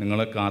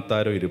 നിങ്ങളെ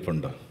കാത്താരോ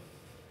ഇരിപ്പുണ്ട്.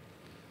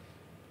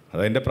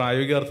 അതതിൻ്റെ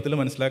പ്രായോഗിക അർത്ഥത്തിൽ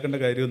മനസ്സിലാക്കേണ്ട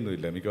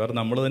കാര്യമൊന്നുമില്ല. മിക്കവാറും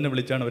നമ്മൾ തന്നെ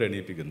വിളിച്ചാണ് അവരെ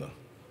എണീപ്പിക്കുന്നത്.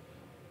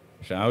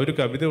 പക്ഷെ ആ ഒരു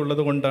കവിത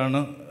ഉള്ളത് കൊണ്ടാണ്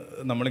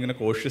നമ്മളിങ്ങനെ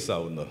കോഷ്യസ്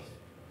ആവുന്നത്.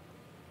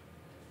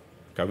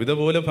 കവിത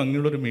പോലെ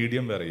ഭംഗിയുള്ളൊരു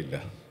മീഡിയം വേറെയില്ല.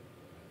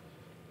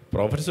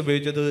 പ്രോഫറ്റ്സ്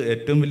ഉപയോഗിച്ചത്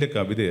ഏറ്റവും വലിയ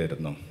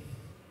കവിതയായിരുന്നു.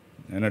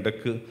 ഞാൻ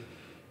ഇടയ്ക്ക്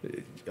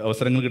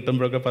അവസരങ്ങൾ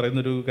കിട്ടുമ്പോഴൊക്കെ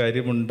പറയുന്നൊരു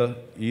കാര്യമുണ്ട്.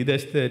 ഈ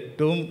ദേശത്തെ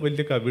ഏറ്റവും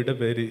വലിയ കവിയുടെ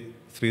പേര്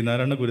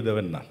ശ്രീനാരായണ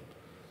ഗുരുദേവൻ എന്നാണ്.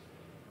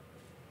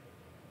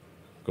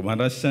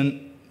 കുമാരനാശാൻ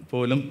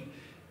പോലും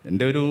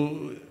എൻ്റെ ഒരു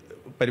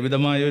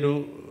പരിമിതമായൊരു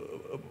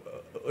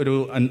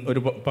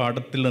ഒരു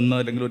പാഠത്തിൽ നിന്ന്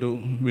അല്ലെങ്കിൽ ഒരു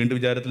വീണ്ടും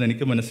വിചാരത്തിൽ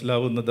എനിക്ക്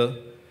മനസ്സിലാവുന്നത്,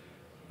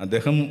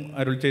 അദ്ദേഹം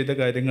അരുൾ ചെയ്ത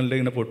കാര്യങ്ങളുടെ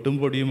ഇങ്ങനെ പൊട്ടും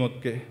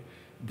പൊടിയുമൊക്കെ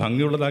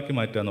ഭംഗിയുള്ളതാക്കി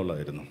മാറ്റുക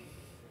എന്നുള്ളതായിരുന്നു.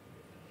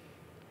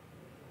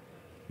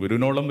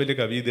 ഗുരുവിനോളം വലിയ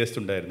കവി ഈ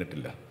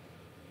ദേശത്തുണ്ടായിരുന്നിട്ടില്ല.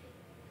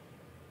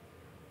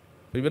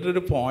 ഇവരുടെ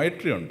ഒരു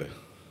പോയട്രി ഉണ്ട്.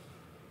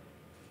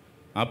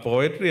 ആ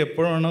പോയട്രി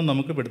എപ്പോഴാണോ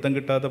നമുക്ക് പിടുത്തം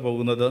കിട്ടാതെ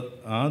പോകുന്നത്,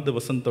 ആ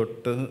ദിവസം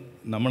തൊട്ട്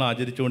നമ്മൾ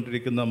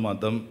ആചരിച്ചുകൊണ്ടിരിക്കുന്ന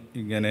മതം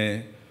ഇങ്ങനെ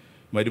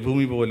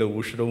മരുഭൂമി പോലെ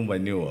ഊഷ്ണവും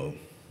വന്യവുമാവും.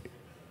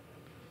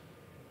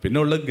 പിന്നെ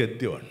ഉള്ളത്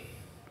ഗദ്യമാണ്.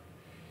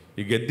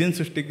 ഈ ഗദ്യം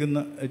സൃഷ്ടിക്കുന്ന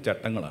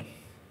ചട്ടങ്ങളാണ്.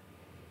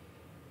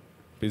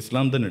 ഇപ്പം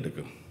ഇസ്ലാം തന്നെ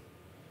എടുക്കും.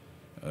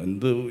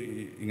 എന്ത്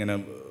ഇങ്ങനെ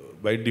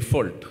ബൈ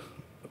ഡിഫോൾട്ട്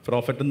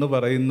പ്രോഫറ്റ് എന്ന്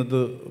പറയുന്നത്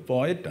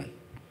പോയറ്റാണ്.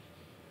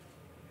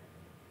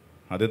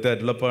 ആദ്യത്തെ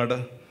അരുളപ്പാട്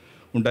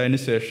ഉണ്ടായതിന്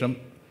ശേഷം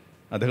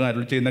അദ്ദേഹം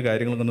അരുൾ ചെയ്യുന്ന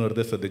കാര്യങ്ങളൊന്ന്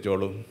വെറുതെ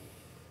ശ്രദ്ധിച്ചോളൂ.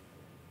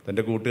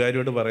 തൻ്റെ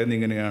കൂട്ടുകാരിയോട് പറയുന്നത്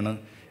ഇങ്ങനെയാണ്,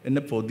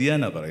 എന്നെ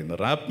പൊതിയാനാണ് പറയുന്നത്,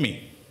 റാപ്പ് മീ.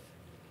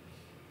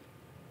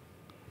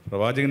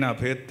 പ്രവാചകൻ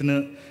അഭയത്തിന്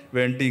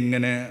വേണ്ടി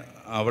ഇങ്ങനെ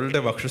അവളുടെ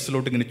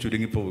വക്ഷസ്സിലോട്ട് ഇങ്ങനെ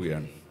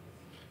ചുരുങ്ങിപ്പോവുകയാണ്,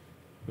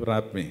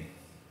 റാപ്പ് മീ.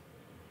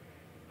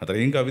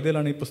 അത്രയും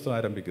കവിതയിലാണ് ഈ പുസ്തകം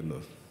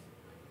ആരംഭിക്കുന്നത്.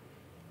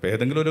 അപ്പം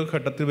ഏതെങ്കിലും ഒരു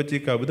ഘട്ടത്തിൽ വെച്ച്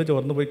ഈ കവിത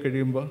ചോർന്നു പോയി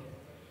കഴിയുമ്പോൾ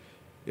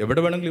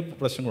എവിടെ വേണമെങ്കിലും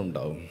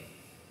പ്രശ്നങ്ങളുണ്ടാവും.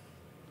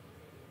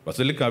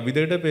 വസ്തുവിൽ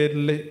കവിതയുടെ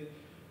പേരിൽ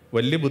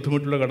വലിയ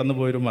ബുദ്ധിമുട്ടുള്ള കടന്നു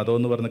പോയൊരു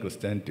മതമെന്ന് പറഞ്ഞ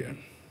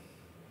ക്രിസ്ത്യാനിറ്റിയാണ്.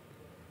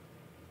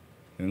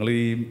 നിങ്ങൾ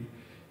ഈ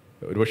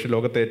ഒരുപക്ഷെ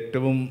ലോകത്തെ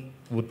ഏറ്റവും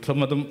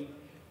ബുദ്ധമതം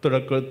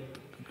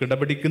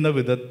കിടപിടിക്കുന്ന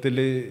വിധത്തിൽ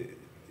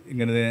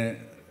ഇങ്ങനെ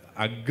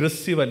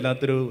അഗ്രസീവ്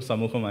അല്ലാത്തൊരു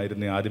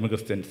സമൂഹമായിരുന്നു ഈ ആദിമ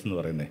ക്രിസ്ത്യൻസ് എന്ന്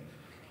പറയുന്നത്.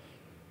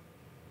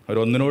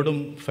 അവരൊന്നിനോടും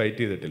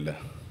ഫൈറ്റ് ചെയ്തിട്ടില്ല.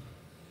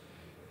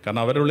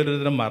 കാരണം അവരുടെ ഉള്ളിൽ ഒരു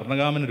തരം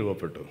മരണകാമന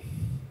രൂപപ്പെട്ടു.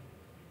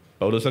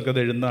 പൗലോസൊക്കെ അത്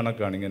എഴുതുന്ന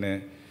കണക്കാണ്. ഇങ്ങനെ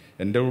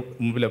എൻ്റെ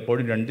മുമ്പിൽ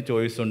എപ്പോഴും രണ്ട്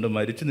ചോയ്സ് ഉണ്ട്,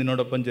 മരിച്ച്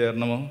നിന്നോടൊപ്പം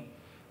ചേരണമോ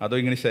അതോ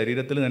ഇങ്ങനെ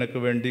ശരീരത്തിൽ നിനക്ക്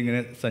വേണ്ടി ഇങ്ങനെ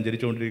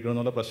സഞ്ചരിച്ചുകൊണ്ടിരിക്കണം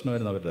എന്നുള്ള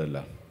പ്രശ്നമായിരുന്നു അവരുടെ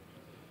എല്ലാം.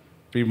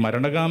 അപ്പോൾ ഈ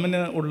മരണകാമന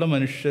ഉള്ള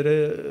മനുഷ്യർ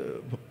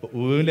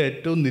ഭൂമിയിലെ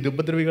ഏറ്റവും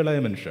നിരുപദ്രവികളായ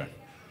മനുഷ്യരാണ്.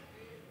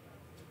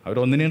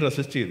 അവരൊന്നിനെയും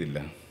റെസിസ്റ്റ് ചെയ്തില്ല.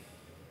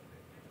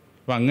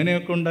 അപ്പം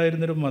അങ്ങനെയൊക്കെ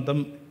ഉണ്ടായിരുന്നൊരു മതം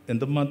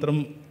എന്തുമാത്രം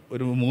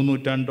ഒരു 3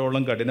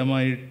 നൂറ്റാണ്ടോളം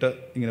കഠിനമായിട്ട്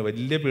ഇങ്ങനെ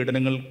വലിയ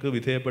പീഡനങ്ങൾക്ക്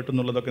വിധേയപ്പെട്ടു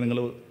എന്നുള്ളതൊക്കെ നിങ്ങൾ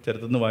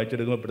ചരിത്രത്തിൽ നിന്ന്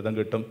വായിച്ചെടുക്കുമ്പോൾ പിടുത്തം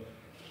കിട്ടും.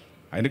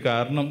 അതിന്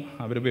കാരണം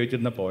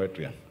അവരുപയോഗിച്ചിരുന്ന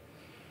പോയട്രിയാണ്.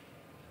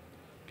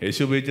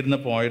 യേശു ഉപയോഗിച്ചിരുന്ന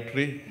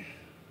പോയട്രി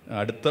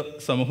അടുത്ത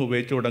സമൂഹം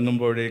ഉപയോഗിച്ച്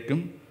തുടങ്ങുമ്പോഴേക്കും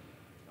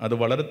അത്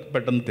വളരെ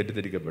പെട്ടെന്ന്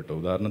തെറ്റിദ്ധരിക്കപ്പെട്ടു.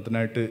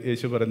 ഉദാഹരണത്തിനായിട്ട്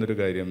യേശു പറയുന്നൊരു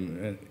കാര്യം,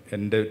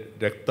 എൻ്റെ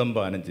രക്തം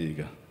പാനം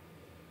ചെയ്യുക,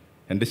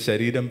 എൻ്റെ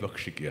ശരീരം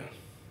ഭക്ഷിക്കുക.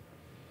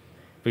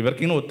 അപ്പോൾ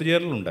ഇവർക്കിങ്ങനെ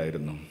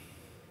ഒത്തുചേരലുണ്ടായിരുന്നു,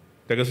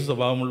 രഹസ്യ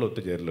സ്വഭാവമുള്ള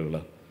ഒത്തുചേരലുകൾ.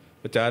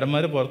 ഇപ്പോൾ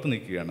ചാരന്മാർ പുറത്ത്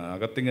നിൽക്കുകയാണ്,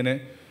 അകത്തിങ്ങനെ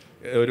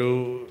ഒരു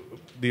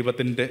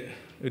ദീപത്തിൻ്റെ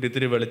ഒരു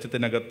ഇത്തിരി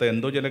വെളിച്ചത്തിനകത്ത്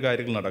എന്തോ ചില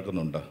കാര്യങ്ങൾ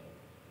നടക്കുന്നുണ്ട്.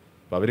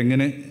 അപ്പോൾ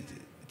അവരിങ്ങനെ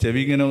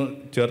ചെവി ഇങ്ങനെ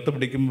ചേർത്ത്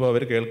പിടിക്കുമ്പോൾ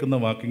അവർ കേൾക്കുന്ന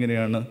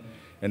വാക്കിങ്ങനെയാണ്,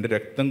 എൻ്റെ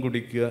രക്തം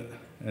കുടിക്കുക,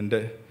 എൻ്റെ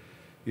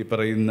ഈ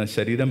പറയുന്ന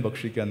ശരീരം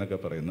ഭക്ഷിക്കുക എന്നൊക്കെ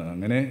പറയുന്നത്.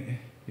 അങ്ങനെ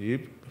ഈ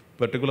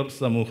പെർട്ടിക്കുലർ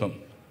സമൂഹം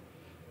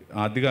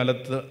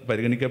ആദ്യകാലത്ത്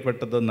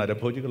പരിഗണിക്കപ്പെട്ടത്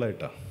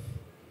നരഭോജികളായിട്ടാണ്.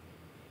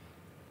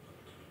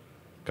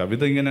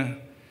 കവിത ഇങ്ങനെ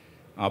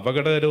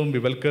അപകടകരവും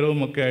വിവൽക്കരവും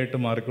ഒക്കെ ആയിട്ട്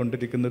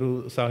മാറിക്കൊണ്ടിരിക്കുന്നൊരു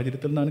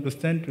സാഹചര്യത്തിൽ നിന്നാണ്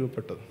ക്രിസ്ത്യാനിറ്റി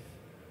രൂപപ്പെട്ടത്.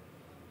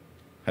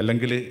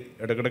 അല്ലെങ്കിൽ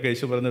ഇടയ്ക്കിടയ്ക്ക്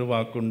യേശു പറയുന്നൊരു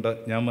വാക്കുണ്ട്,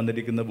 ഞാൻ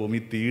വന്നിരിക്കുന്ന ഭൂമി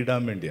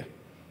തീയിടാൻ വേണ്ടിയാണ്.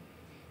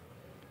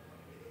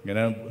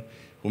 ഇങ്ങനെ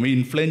ഭൂമി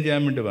ഇൻഫ്ലെയിം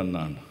ചെയ്യാൻ വേണ്ടി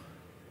വന്നതാണ്,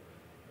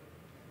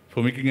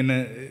 ഭൂമിക്കിങ്ങനെ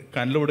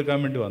കനൽ കൊടുക്കാൻ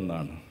വേണ്ടി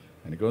വന്നതാണ്.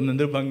 എനിക്ക് തോന്നുന്നു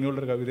എന്തൊരു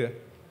ഭംഗിയുള്ളൊരു കവിതയാണ്.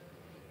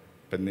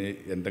 പിന്നെ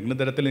എന്തെങ്കിലും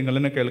തരത്തിൽ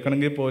നിങ്ങളെന്നെ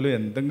കേൾക്കണമെങ്കിൽ പോലും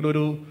എന്തെങ്കിലും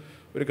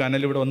ഒരു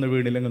കനൽ ഇവിടെ വന്ന്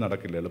വീണില്ലെങ്കിൽ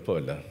നടക്കില്ല,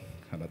 എളുപ്പമല്ല.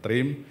 കാരണം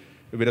അത്രയും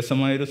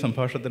വിരസമായൊരു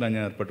സംഭാഷണത്തിലാണ്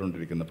ഞാൻ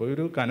ഏർപ്പെട്ടുകൊണ്ടിരിക്കുന്നത്. അപ്പോൾ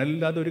ഒരു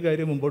കനലില്ലാതെ ഒരു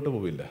കാര്യം മുമ്പോട്ട്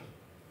പോവില്ല.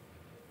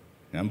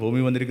 ഞാൻ ഭൂമി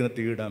വന്നിരിക്കുന്ന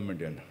തീയിടാൻ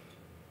വേണ്ടിയാണ്.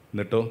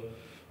 എന്നിട്ടോ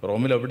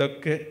റോമിൽ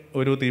എവിടെയൊക്കെ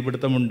ഒരു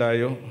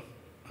തീപിടുത്തമുണ്ടായോ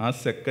ആ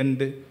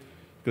സെക്കൻഡ്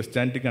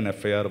ക്രിസ്ത്യാനിറ്റിക്കാണ്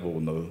FIR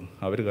പോകുന്നത്,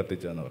 അവർ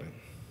കത്തിച്ചതെന്ന് പറയും.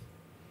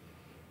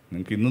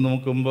 നിങ്ങൾക്ക് ഇന്ന്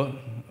നോക്കുമ്പോൾ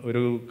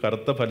ഒരു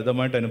കറുത്ത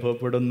ഫലിതമായിട്ട്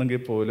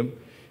അനുഭവപ്പെടുന്നെങ്കിൽ പോലും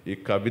ഈ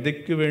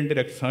കവിതയ്ക്ക് വേണ്ടി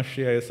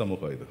രക്തസാക്ഷിയായ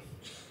സമൂഹം ഇത്.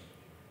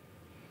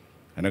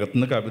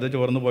 അതിനകത്തുനിന്ന് കവിത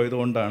ചോർന്നു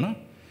പോയതുകൊണ്ടാണ്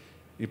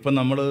ഇപ്പം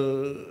നമ്മൾ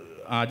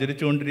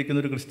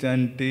ആചരിച്ചുകൊണ്ടിരിക്കുന്ന ഒരു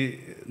ക്രിസ്ത്യാനിറ്റി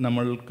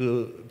നമ്മൾക്ക്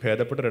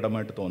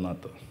ഭേദപ്പെട്ടൊരിടമായിട്ട്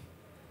തോന്നാത്തത്.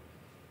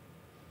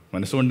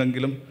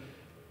 മനസ്സുകൊണ്ടെങ്കിലും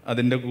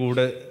അതിൻ്റെ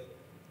കൂടെ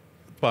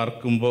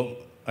പാർക്കുമ്പോൾ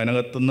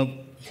അതിനകത്തുനിന്ന്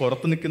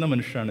പുറത്ത് നിൽക്കുന്ന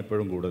മനുഷ്യരാണ്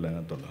ഇപ്പോഴും കൂടുതൽ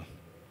അതിനകത്തുള്ളത്.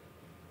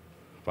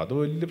 അപ്പം അത്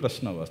വലിയ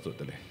പ്രശ്നമാണ്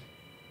വാസ്തവത്തിൽ.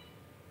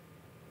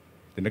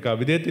 ഇതിൻ്റെ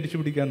കവിതയെ തിരിച്ചു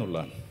പിടിക്കുക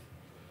എന്നുള്ളതാണ്.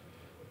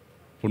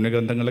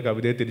 പുണ്യഗ്രന്ഥങ്ങളെ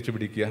കവിതയെ തിരിച്ചു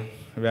പിടിക്കുക,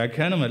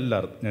 വ്യാഖ്യാനമല്ല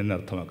ഞാൻ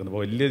അർത്ഥമാക്കുന്നത്.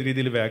 അപ്പോൾ വലിയ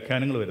രീതിയിൽ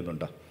വ്യാഖ്യാനങ്ങൾ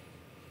വരുന്നുണ്ട്.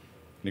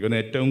 എനിക്കൊന്ന്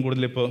ഏറ്റവും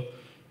കൂടുതൽ ഇപ്പോൾ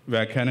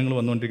വ്യാഖ്യാനങ്ങൾ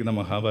വന്നുകൊണ്ടിരിക്കുന്ന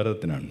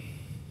മഹാഭാരതത്തിനാണ്.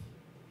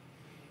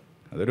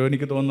 അതൊരു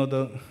എനിക്ക്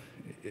തോന്നുന്നത്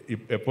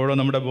എപ്പോഴും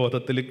നമ്മുടെ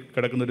ബോധത്തിൽ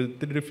കിടക്കുന്ന ഒരു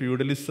ഇത്തിരി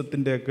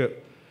ഫ്യൂഡലിസത്തിൻ്റെയൊക്കെ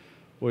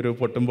ഒരു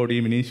പൊട്ടും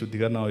പൊടിയും ഇനിയും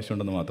ശുദ്ധീകരണം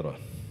ആവശ്യമുണ്ടെന്ന്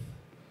മാത്രമാണ്.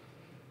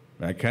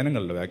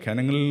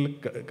 വ്യാഖ്യാനങ്ങളിൽ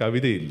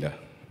കവിതയില്ല.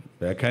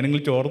 വ്യാഖ്യാനങ്ങൾ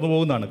ചോർന്നു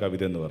പോകുന്നതാണ്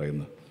കവിത എന്ന്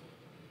പറയുന്നത്.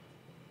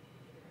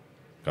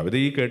 കവിത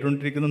ഈ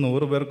കേട്ടുകൊണ്ടിരിക്കുന്ന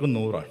 100 പേർക്കും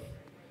 100ആണ്.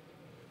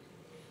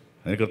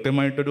 അതിന്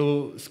കൃത്യമായിട്ടൊരു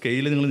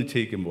സ്കെയിൽ നിങ്ങൾ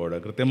നിശ്ചയിക്കുമ്പോൾ,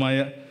 കൃത്യമായ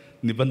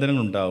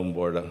നിബന്ധനകൾ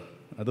ഉണ്ടാകുമ്പോൾ,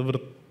 അത്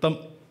വൃത്തം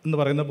എന്ന്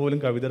പറയുന്ന പോലും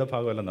കവിതയുടെ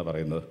ഭാഗമല്ലെന്നാണ്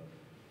പറയുന്നത്.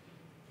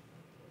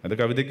 അത്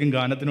കവിതയ്ക്കും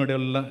ഗാനത്തിനും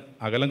ഇടയിലുള്ള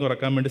അകലം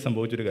കുറക്കാൻ വേണ്ടി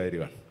സംഭവിച്ചൊരു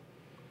കാര്യമാണ്.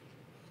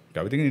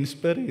 കവിത ഇങ്ങനെ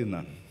ഇൻസ്പയർ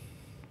ചെയ്യുന്നതാണ്.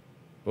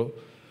 അപ്പോൾ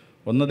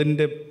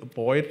ഒന്നതിൻ്റെ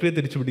പോയട്രിയെ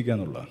തിരിച്ചു പിടിക്കുക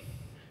എന്നുള്ളതാണ്.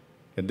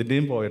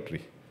 എന്തിൻ്റെയും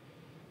പോയട്രി.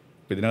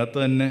 അപ്പോൾ ഇതിനകത്ത്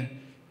തന്നെ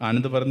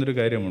ആനന്ദ് പറഞ്ഞൊരു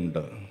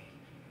കാര്യമുണ്ട്.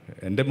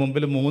 എൻ്റെ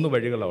മുമ്പിൽ 3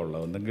 വഴികളാണ്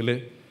ഉള്ളത്. ഒന്നെങ്കിൽ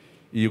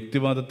ഈ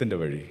യുക്തിവാദത്തിൻ്റെ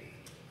വഴി,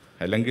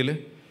 അല്ലെങ്കിൽ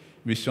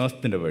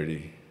വിശ്വാസത്തിൻ്റെ വഴി.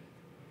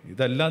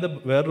 ഇതല്ലാതെ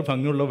വേറൊരു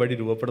ഭംഗിയുള്ള വഴി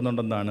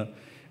രൂപപ്പെടുന്നുണ്ടെന്നാണ്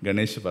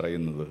ഗണേശ്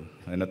പറയുന്നത്.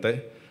 അതിനകത്തെ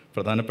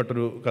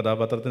പ്രധാനപ്പെട്ടൊരു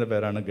കഥാപാത്രത്തിൻ്റെ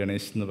പേരാണ്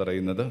ഗണേശ് എന്ന്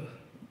പറയുന്നത്.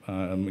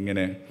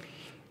 ഇങ്ങനെ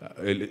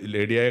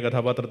ലേഡിയായ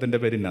കഥാപാത്രത്തിൻ്റെ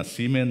പേര്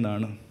നസീമ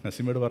എന്നാണ്.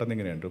 നസീമയോട് പറയുന്നത്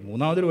ഇങ്ങനെയുണ്ട്,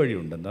 3ാമതൊരു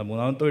വഴിയുണ്ട്. എന്താ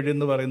 3ാമത്തെ വഴി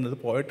എന്ന് പറയുന്നത്?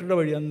 പോയട്രിയുടെ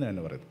വഴിയാണെന്ന് ഞാൻ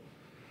പറയുന്നത്.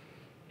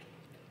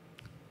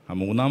 ആ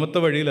 3ാമത്തെ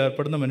വഴിയിൽ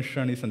ഏർപ്പെടുന്ന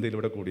മനുഷ്യരാണ് ഈ സന്ധ്യയിൽ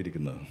ഇവിടെ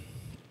കൂടിയിരിക്കുന്നത്.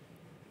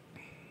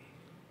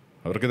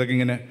 അവർക്കിതൊക്കെ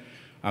ഇങ്ങനെ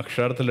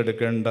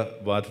അക്ഷരാർത്ഥത്തിലെടുക്കേണ്ട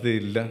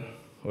ബാധ്യതയില്ല.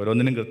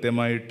 ഓരോന്നിനും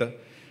കൃത്യമായിട്ട്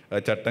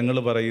ചട്ടങ്ങൾ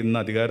പറയുന്ന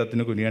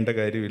അധികാരത്തിന് കുനിയേണ്ട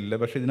കാര്യമില്ല.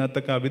 പക്ഷേ ഇതിനകത്ത്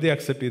കവിത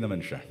അക്സെപ്റ്റ് ചെയ്യുന്ന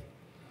മനുഷ്യരാണ്.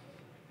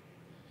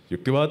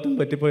 യുക്തിവാദത്തിന്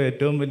പറ്റിപ്പോയ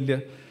ഏറ്റവും വലിയ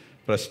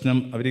പ്രശ്നം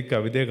അവർ ഈ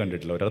കവിതയെ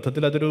കണ്ടിട്ടില്ല.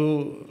 ഒരർത്ഥത്തിൽ അതൊരു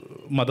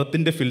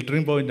മതത്തിൻ്റെ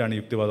ഫിൽറ്ററിങ് പോയിൻ്റാണ്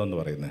യുക്തിവാദം എന്ന്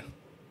പറയുന്നത്.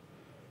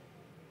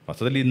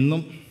 വാസ്തവത്തിൽ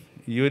ഇന്നും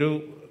ഈ ഒരു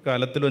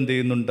കാലത്തിലും എന്ത്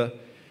ചെയ്യുന്നുണ്ട്,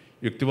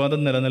 യുക്തിവാദം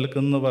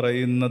നിലനിൽക്കുന്നു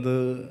പറയുന്നത്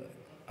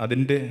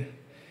അതിൻ്റെ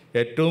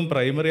ഏറ്റവും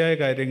പ്രൈമറിയായ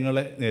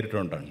കാര്യങ്ങളെ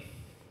നേരിട്ടുകൊണ്ടാണ്.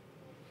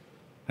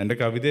 അതിൻ്റെ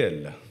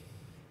കവിതയല്ല,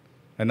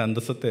 അതിൻ്റെ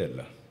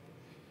അന്തസ്സത്തെയല്ല.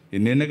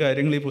 ഇന്ന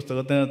കാര്യങ്ങൾ ഈ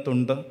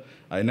പുസ്തകത്തിനകത്തുണ്ട്,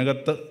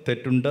 അതിനകത്ത്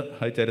തെറ്റുണ്ട്,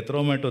 അത്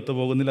ചരിത്രവുമായിട്ട്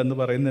ഒത്തുപോകുന്നില്ല എന്ന്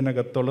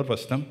പറയുന്നതിനകത്തുള്ള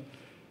പ്രശ്നം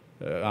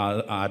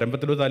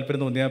ആരംഭത്തിലൊരു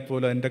താല്പര്യം തോന്നിയാൽ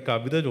പോലും അതിൻ്റെ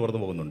കവിത ചോർന്നു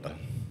പോകുന്നുണ്ട്.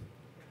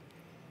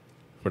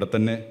 ഇവിടെ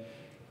തന്നെ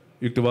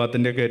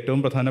യുക്തിവാദത്തിൻ്റെയൊക്കെ ഏറ്റവും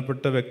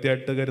പ്രധാനപ്പെട്ട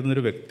വ്യക്തിയായിട്ട്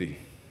കരുതുന്നൊരു വ്യക്തി,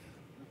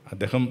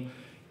 അദ്ദേഹം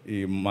ഈ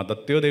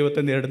മതത്തെയോ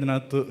ദൈവത്തെ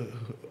നേരിടുന്നതിനകത്ത്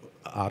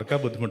ആർക്കാ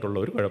ബുദ്ധിമുട്ടുള്ള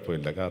ഒരു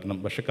കുഴപ്പമില്ല. കാരണം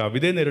പക്ഷെ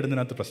കവിതയെ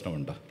നേരിടുന്നതിനകത്ത്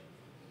പ്രശ്നമുണ്ട്.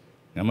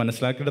 ഞാൻ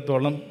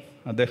മനസ്സിലാക്കിയിടത്തോളം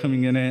അദ്ദേഹം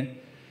ഇങ്ങനെ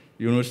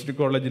യൂണിവേഴ്സിറ്റി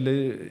കോളേജിൽ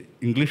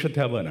ഇംഗ്ലീഷ്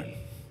അധ്യാപകനാണ്.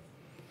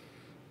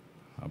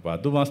 അപ്പോൾ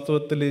അത്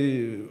വാസ്തവത്തിൽ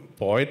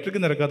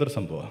പോയട്രിക്ക് നിരക്കാത്തൊരു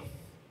സംഭവമാണ്.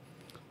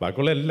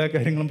 ബാക്കിയുള്ള എല്ലാ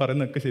കാര്യങ്ങളും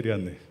പറയുന്നതൊക്കെ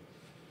ശരിയാന്നേ,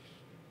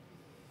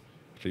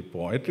 പക്ഷേ ഈ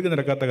പോയട്രിക്ക്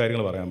നിരക്കാത്ത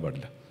കാര്യങ്ങൾ പറയാൻ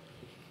പാടില്ല.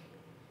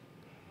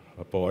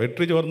 അപ്പോൾ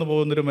പോയട്രി ചോർന്നു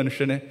പോകുന്നൊരു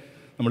മനുഷ്യനെ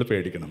നമ്മൾ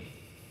പേടിക്കണം.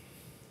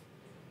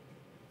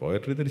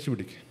 പോയട്രി തിരിച്ചു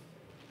പിടിക്കും.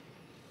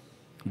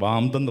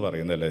 വാംതെന്ന്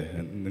പറയുന്നതല്ലേ,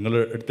 നിങ്ങൾ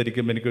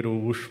എടുത്തിരിക്കുമ്പോൾ എനിക്കൊരു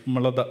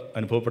ഊഷ്മളത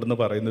അനുഭവപ്പെടുന്ന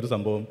പറയുന്നൊരു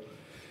സംഭവം,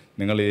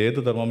 നിങ്ങൾ ഏത്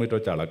തെർമോമീറ്റർ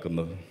വെച്ച്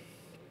അളക്കുന്നത്.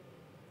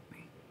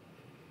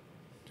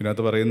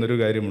 ഇതിനകത്ത് പറയുന്നൊരു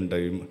കാര്യമുണ്ട്,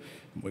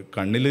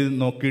 കണ്ണിൽ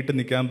നോക്കിയിട്ട്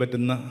നിൽക്കാൻ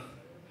പറ്റുന്ന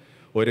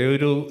ഒരേ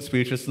ഒരു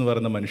സ്പീഷ്യസ് എന്ന്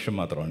പറയുന്ന മനുഷ്യൻ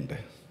മാത്രമുണ്ട്.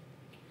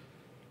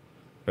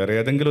 വേറെ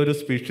ഏതെങ്കിലും ഒരു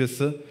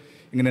സ്പീഷ്യസ്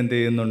ഇങ്ങനെ എന്ത്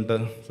ചെയ്യുന്നുണ്ട്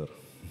സർ?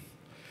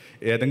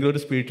 ഏതെങ്കിലും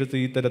ഒരു സ്പീഷ്യസ്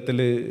ഈ തരത്തിൽ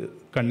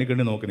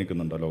കണ്ണി നോക്കി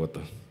നിൽക്കുന്നുണ്ടോ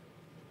ലോകത്ത്?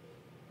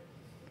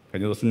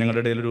 കഴിഞ്ഞ ദിവസം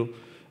ഞങ്ങളുടെ ഇടയിലൊരു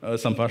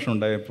സംഭാഷണം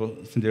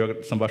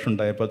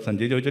ഉണ്ടായപ്പോൾ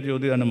സഞ്ജയ് ചോദിച്ചൊരു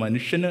ചോദ്യമാണ്,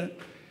 മനുഷ്യന്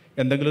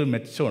എന്തെങ്കിലും ഒരു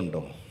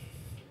മെച്ചമുണ്ടോ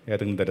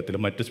ഏതെങ്കിലും തരത്തിൽ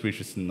മറ്റു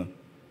സ്പീഷ്യസിൽ നിന്ന്?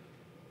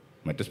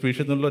 മറ്റു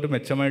സ്പീഷ്യസിൽ നിന്നുള്ളൊരു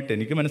മെച്ചമായിട്ട്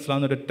എനിക്ക്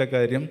മനസ്സിലാവുന്ന ഒരൊറ്റ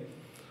കാര്യം,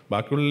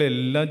 ബാക്കിയുള്ള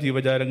എല്ലാ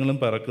ജീവജാലങ്ങളും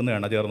പറക്കുന്നത്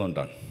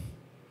ഇണചേർന്നുകൊണ്ടാണ്.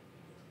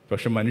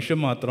 പക്ഷെ മനുഷ്യൻ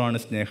മാത്രമാണ്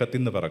സ്നേഹത്തിൽ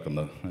നിന്ന്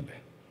പറക്കുന്നത്, അല്ലേ?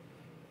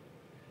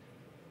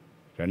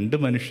 2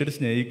 മനുഷ്യർ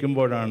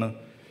സ്നേഹിക്കുമ്പോഴാണ്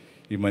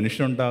ഈ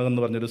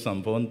മനുഷ്യനുണ്ടാകുമെന്ന് പറഞ്ഞൊരു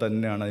സംഭവം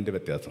തന്നെയാണ് അതിൻ്റെ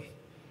വ്യത്യാസം.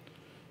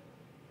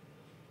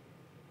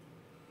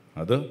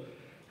 അത്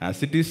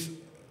ആസ് ഇറ്റ് ഈസ്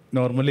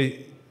നോർമലി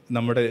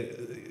നമ്മുടെ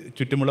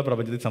ചുറ്റുമുള്ള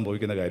പ്രപഞ്ചത്തിൽ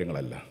സംഭവിക്കുന്ന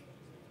കാര്യങ്ങളല്ല.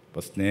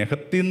 അപ്പോൾ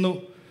സ്നേഹത്തിൽ നിന്ന്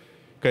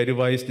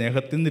കരുവായി,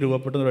 സ്നേഹത്തിൽ നിന്ന്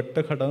രൂപപ്പെടുന്ന ഒരൊറ്റ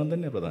ഘടകം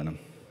തന്നെ പ്രധാനം.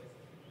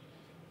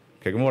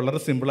 കേൾക്കുമ്പോൾ വളരെ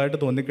സിമ്പിളായിട്ട്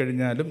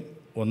തോന്നിക്കഴിഞ്ഞാലും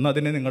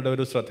അതിനെ നിങ്ങളുടെ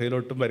ഒരു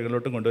ശ്രദ്ധയിലോട്ടും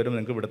വരികളിലോട്ടും കൊണ്ടുവരുമ്പോൾ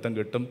നിങ്ങൾക്ക് പിടുത്തം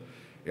കിട്ടും.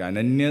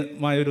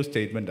 അനന്യമായൊരു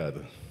സ്റ്റേറ്റ്മെൻറ്റാണ്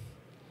അത്.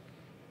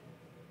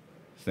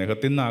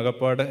 സ്നേഹത്തിൽ നിന്ന്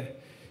ആകപ്പാടെ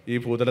ഈ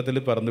ഭൂതലത്തിൽ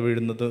പറന്നു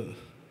വീഴുന്നത്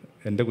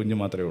എൻ്റെ കുഞ്ഞ്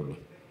മാത്രമേ ഉള്ളൂ.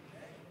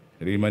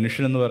 ഈ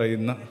മനുഷ്യനെന്ന്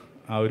പറയുന്ന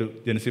ആ ഒരു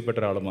ജനിസിൽപ്പെട്ട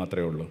ഒരാൾ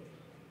മാത്രമേ ഉള്ളൂ.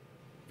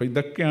 അപ്പോൾ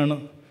ഇതൊക്കെയാണ്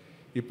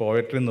ഈ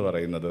പോയട്രി എന്ന്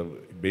പറയുന്നത്.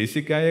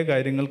 ബേസിക്കായ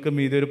കാര്യങ്ങൾക്ക്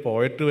മീതെ ഒരു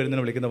പോയട്രി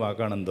വരുന്നതിന് വിളിക്കുന്ന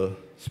വാക്കാണെന്ത്?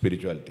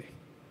 സ്പിരിച്വാലിറ്റി.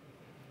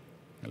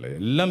 അല്ല,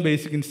 എല്ലാം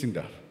ബേസിക്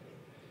ഇൻസ്റ്റിങ്ക്റ്റാണ്.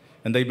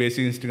 എന്താ ഈ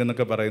ബേസിക് ഇൻസ്റ്റിങ്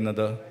എന്നൊക്കെ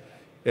പറയുന്നത്?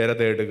 ഇര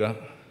തേടുക,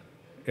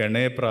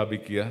 എണയെ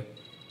പ്രാപിക്കുക,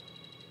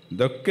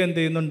 ഇതൊക്കെ എന്ത്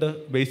ചെയ്യുന്നുണ്ട്?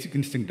 ബേസിക്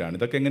ഇൻസ്റ്റിങ്ക്റ്റാണ്.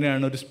 ഇതൊക്കെ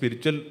എങ്ങനെയാണ് ഒരു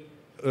സ്പിരിച്വൽ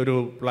ഒരു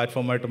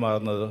പ്ലാറ്റ്ഫോമായിട്ട്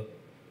മാറുന്നത്,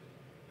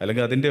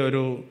 അല്ലെങ്കിൽ അതിൻ്റെ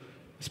ഒരു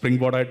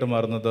സ്പ്രിംഗ് ബോർഡായിട്ട്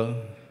മാറുന്നത്?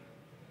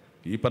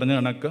 ഈ പറഞ്ഞ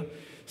കണക്ക്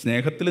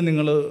സ്നേഹത്തിൽ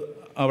നിങ്ങൾ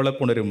അവളെ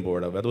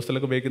പുണരുമ്പോൾ,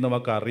 വേദപുസ്തകത്തിലൊക്കെ ഉപയോഗിക്കുന്ന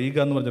വാക്ക് അറിയുക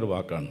എന്ന് പറഞ്ഞൊരു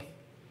വാക്കാണ്.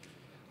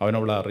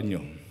 അവനവളെ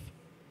അറിഞ്ഞു.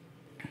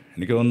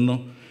 എനിക്ക് തോന്നുന്നു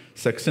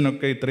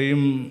സെക്സിനൊക്കെ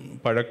ഇത്രയും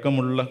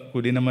പഴക്കമുള്ള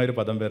കുലീനമായൊരു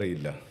പദം വേറെ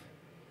ഇല്ല.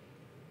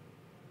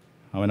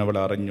 അവനവളെ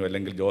അറിഞ്ഞു,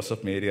 അല്ലെങ്കിൽ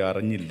ജോസഫ് മേരി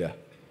അറിഞ്ഞില്ല.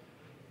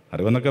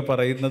 അറിവെന്നൊക്കെ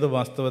പറയുന്നത്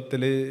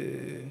വാസ്തവത്തിൽ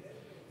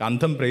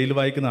അന്ധം ബ്രെയിൽ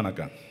വായിക്കുന്ന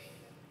കണക്കാണ്.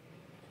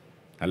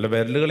 അല്ല,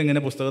 വിരലുകൾ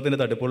ഇങ്ങനെ പുസ്തകത്തിൻ്റെ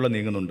തടിപ്പുള്ള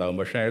നീങ്ങുന്നുണ്ടാകും,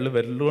 പക്ഷേ അയാൾ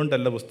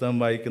വിരലുകൊണ്ടല്ല പുസ്തകം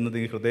വായിക്കുന്നത്,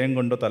 ഈ ഹൃദയം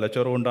കൊണ്ടോ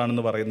തലച്ചോറ്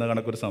കൊണ്ടാണെന്ന് പറയുന്ന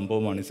കണക്കൊരു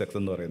സംഭവമാണ് ഈ സെക്സ്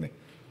എന്ന് പറയുന്നത്.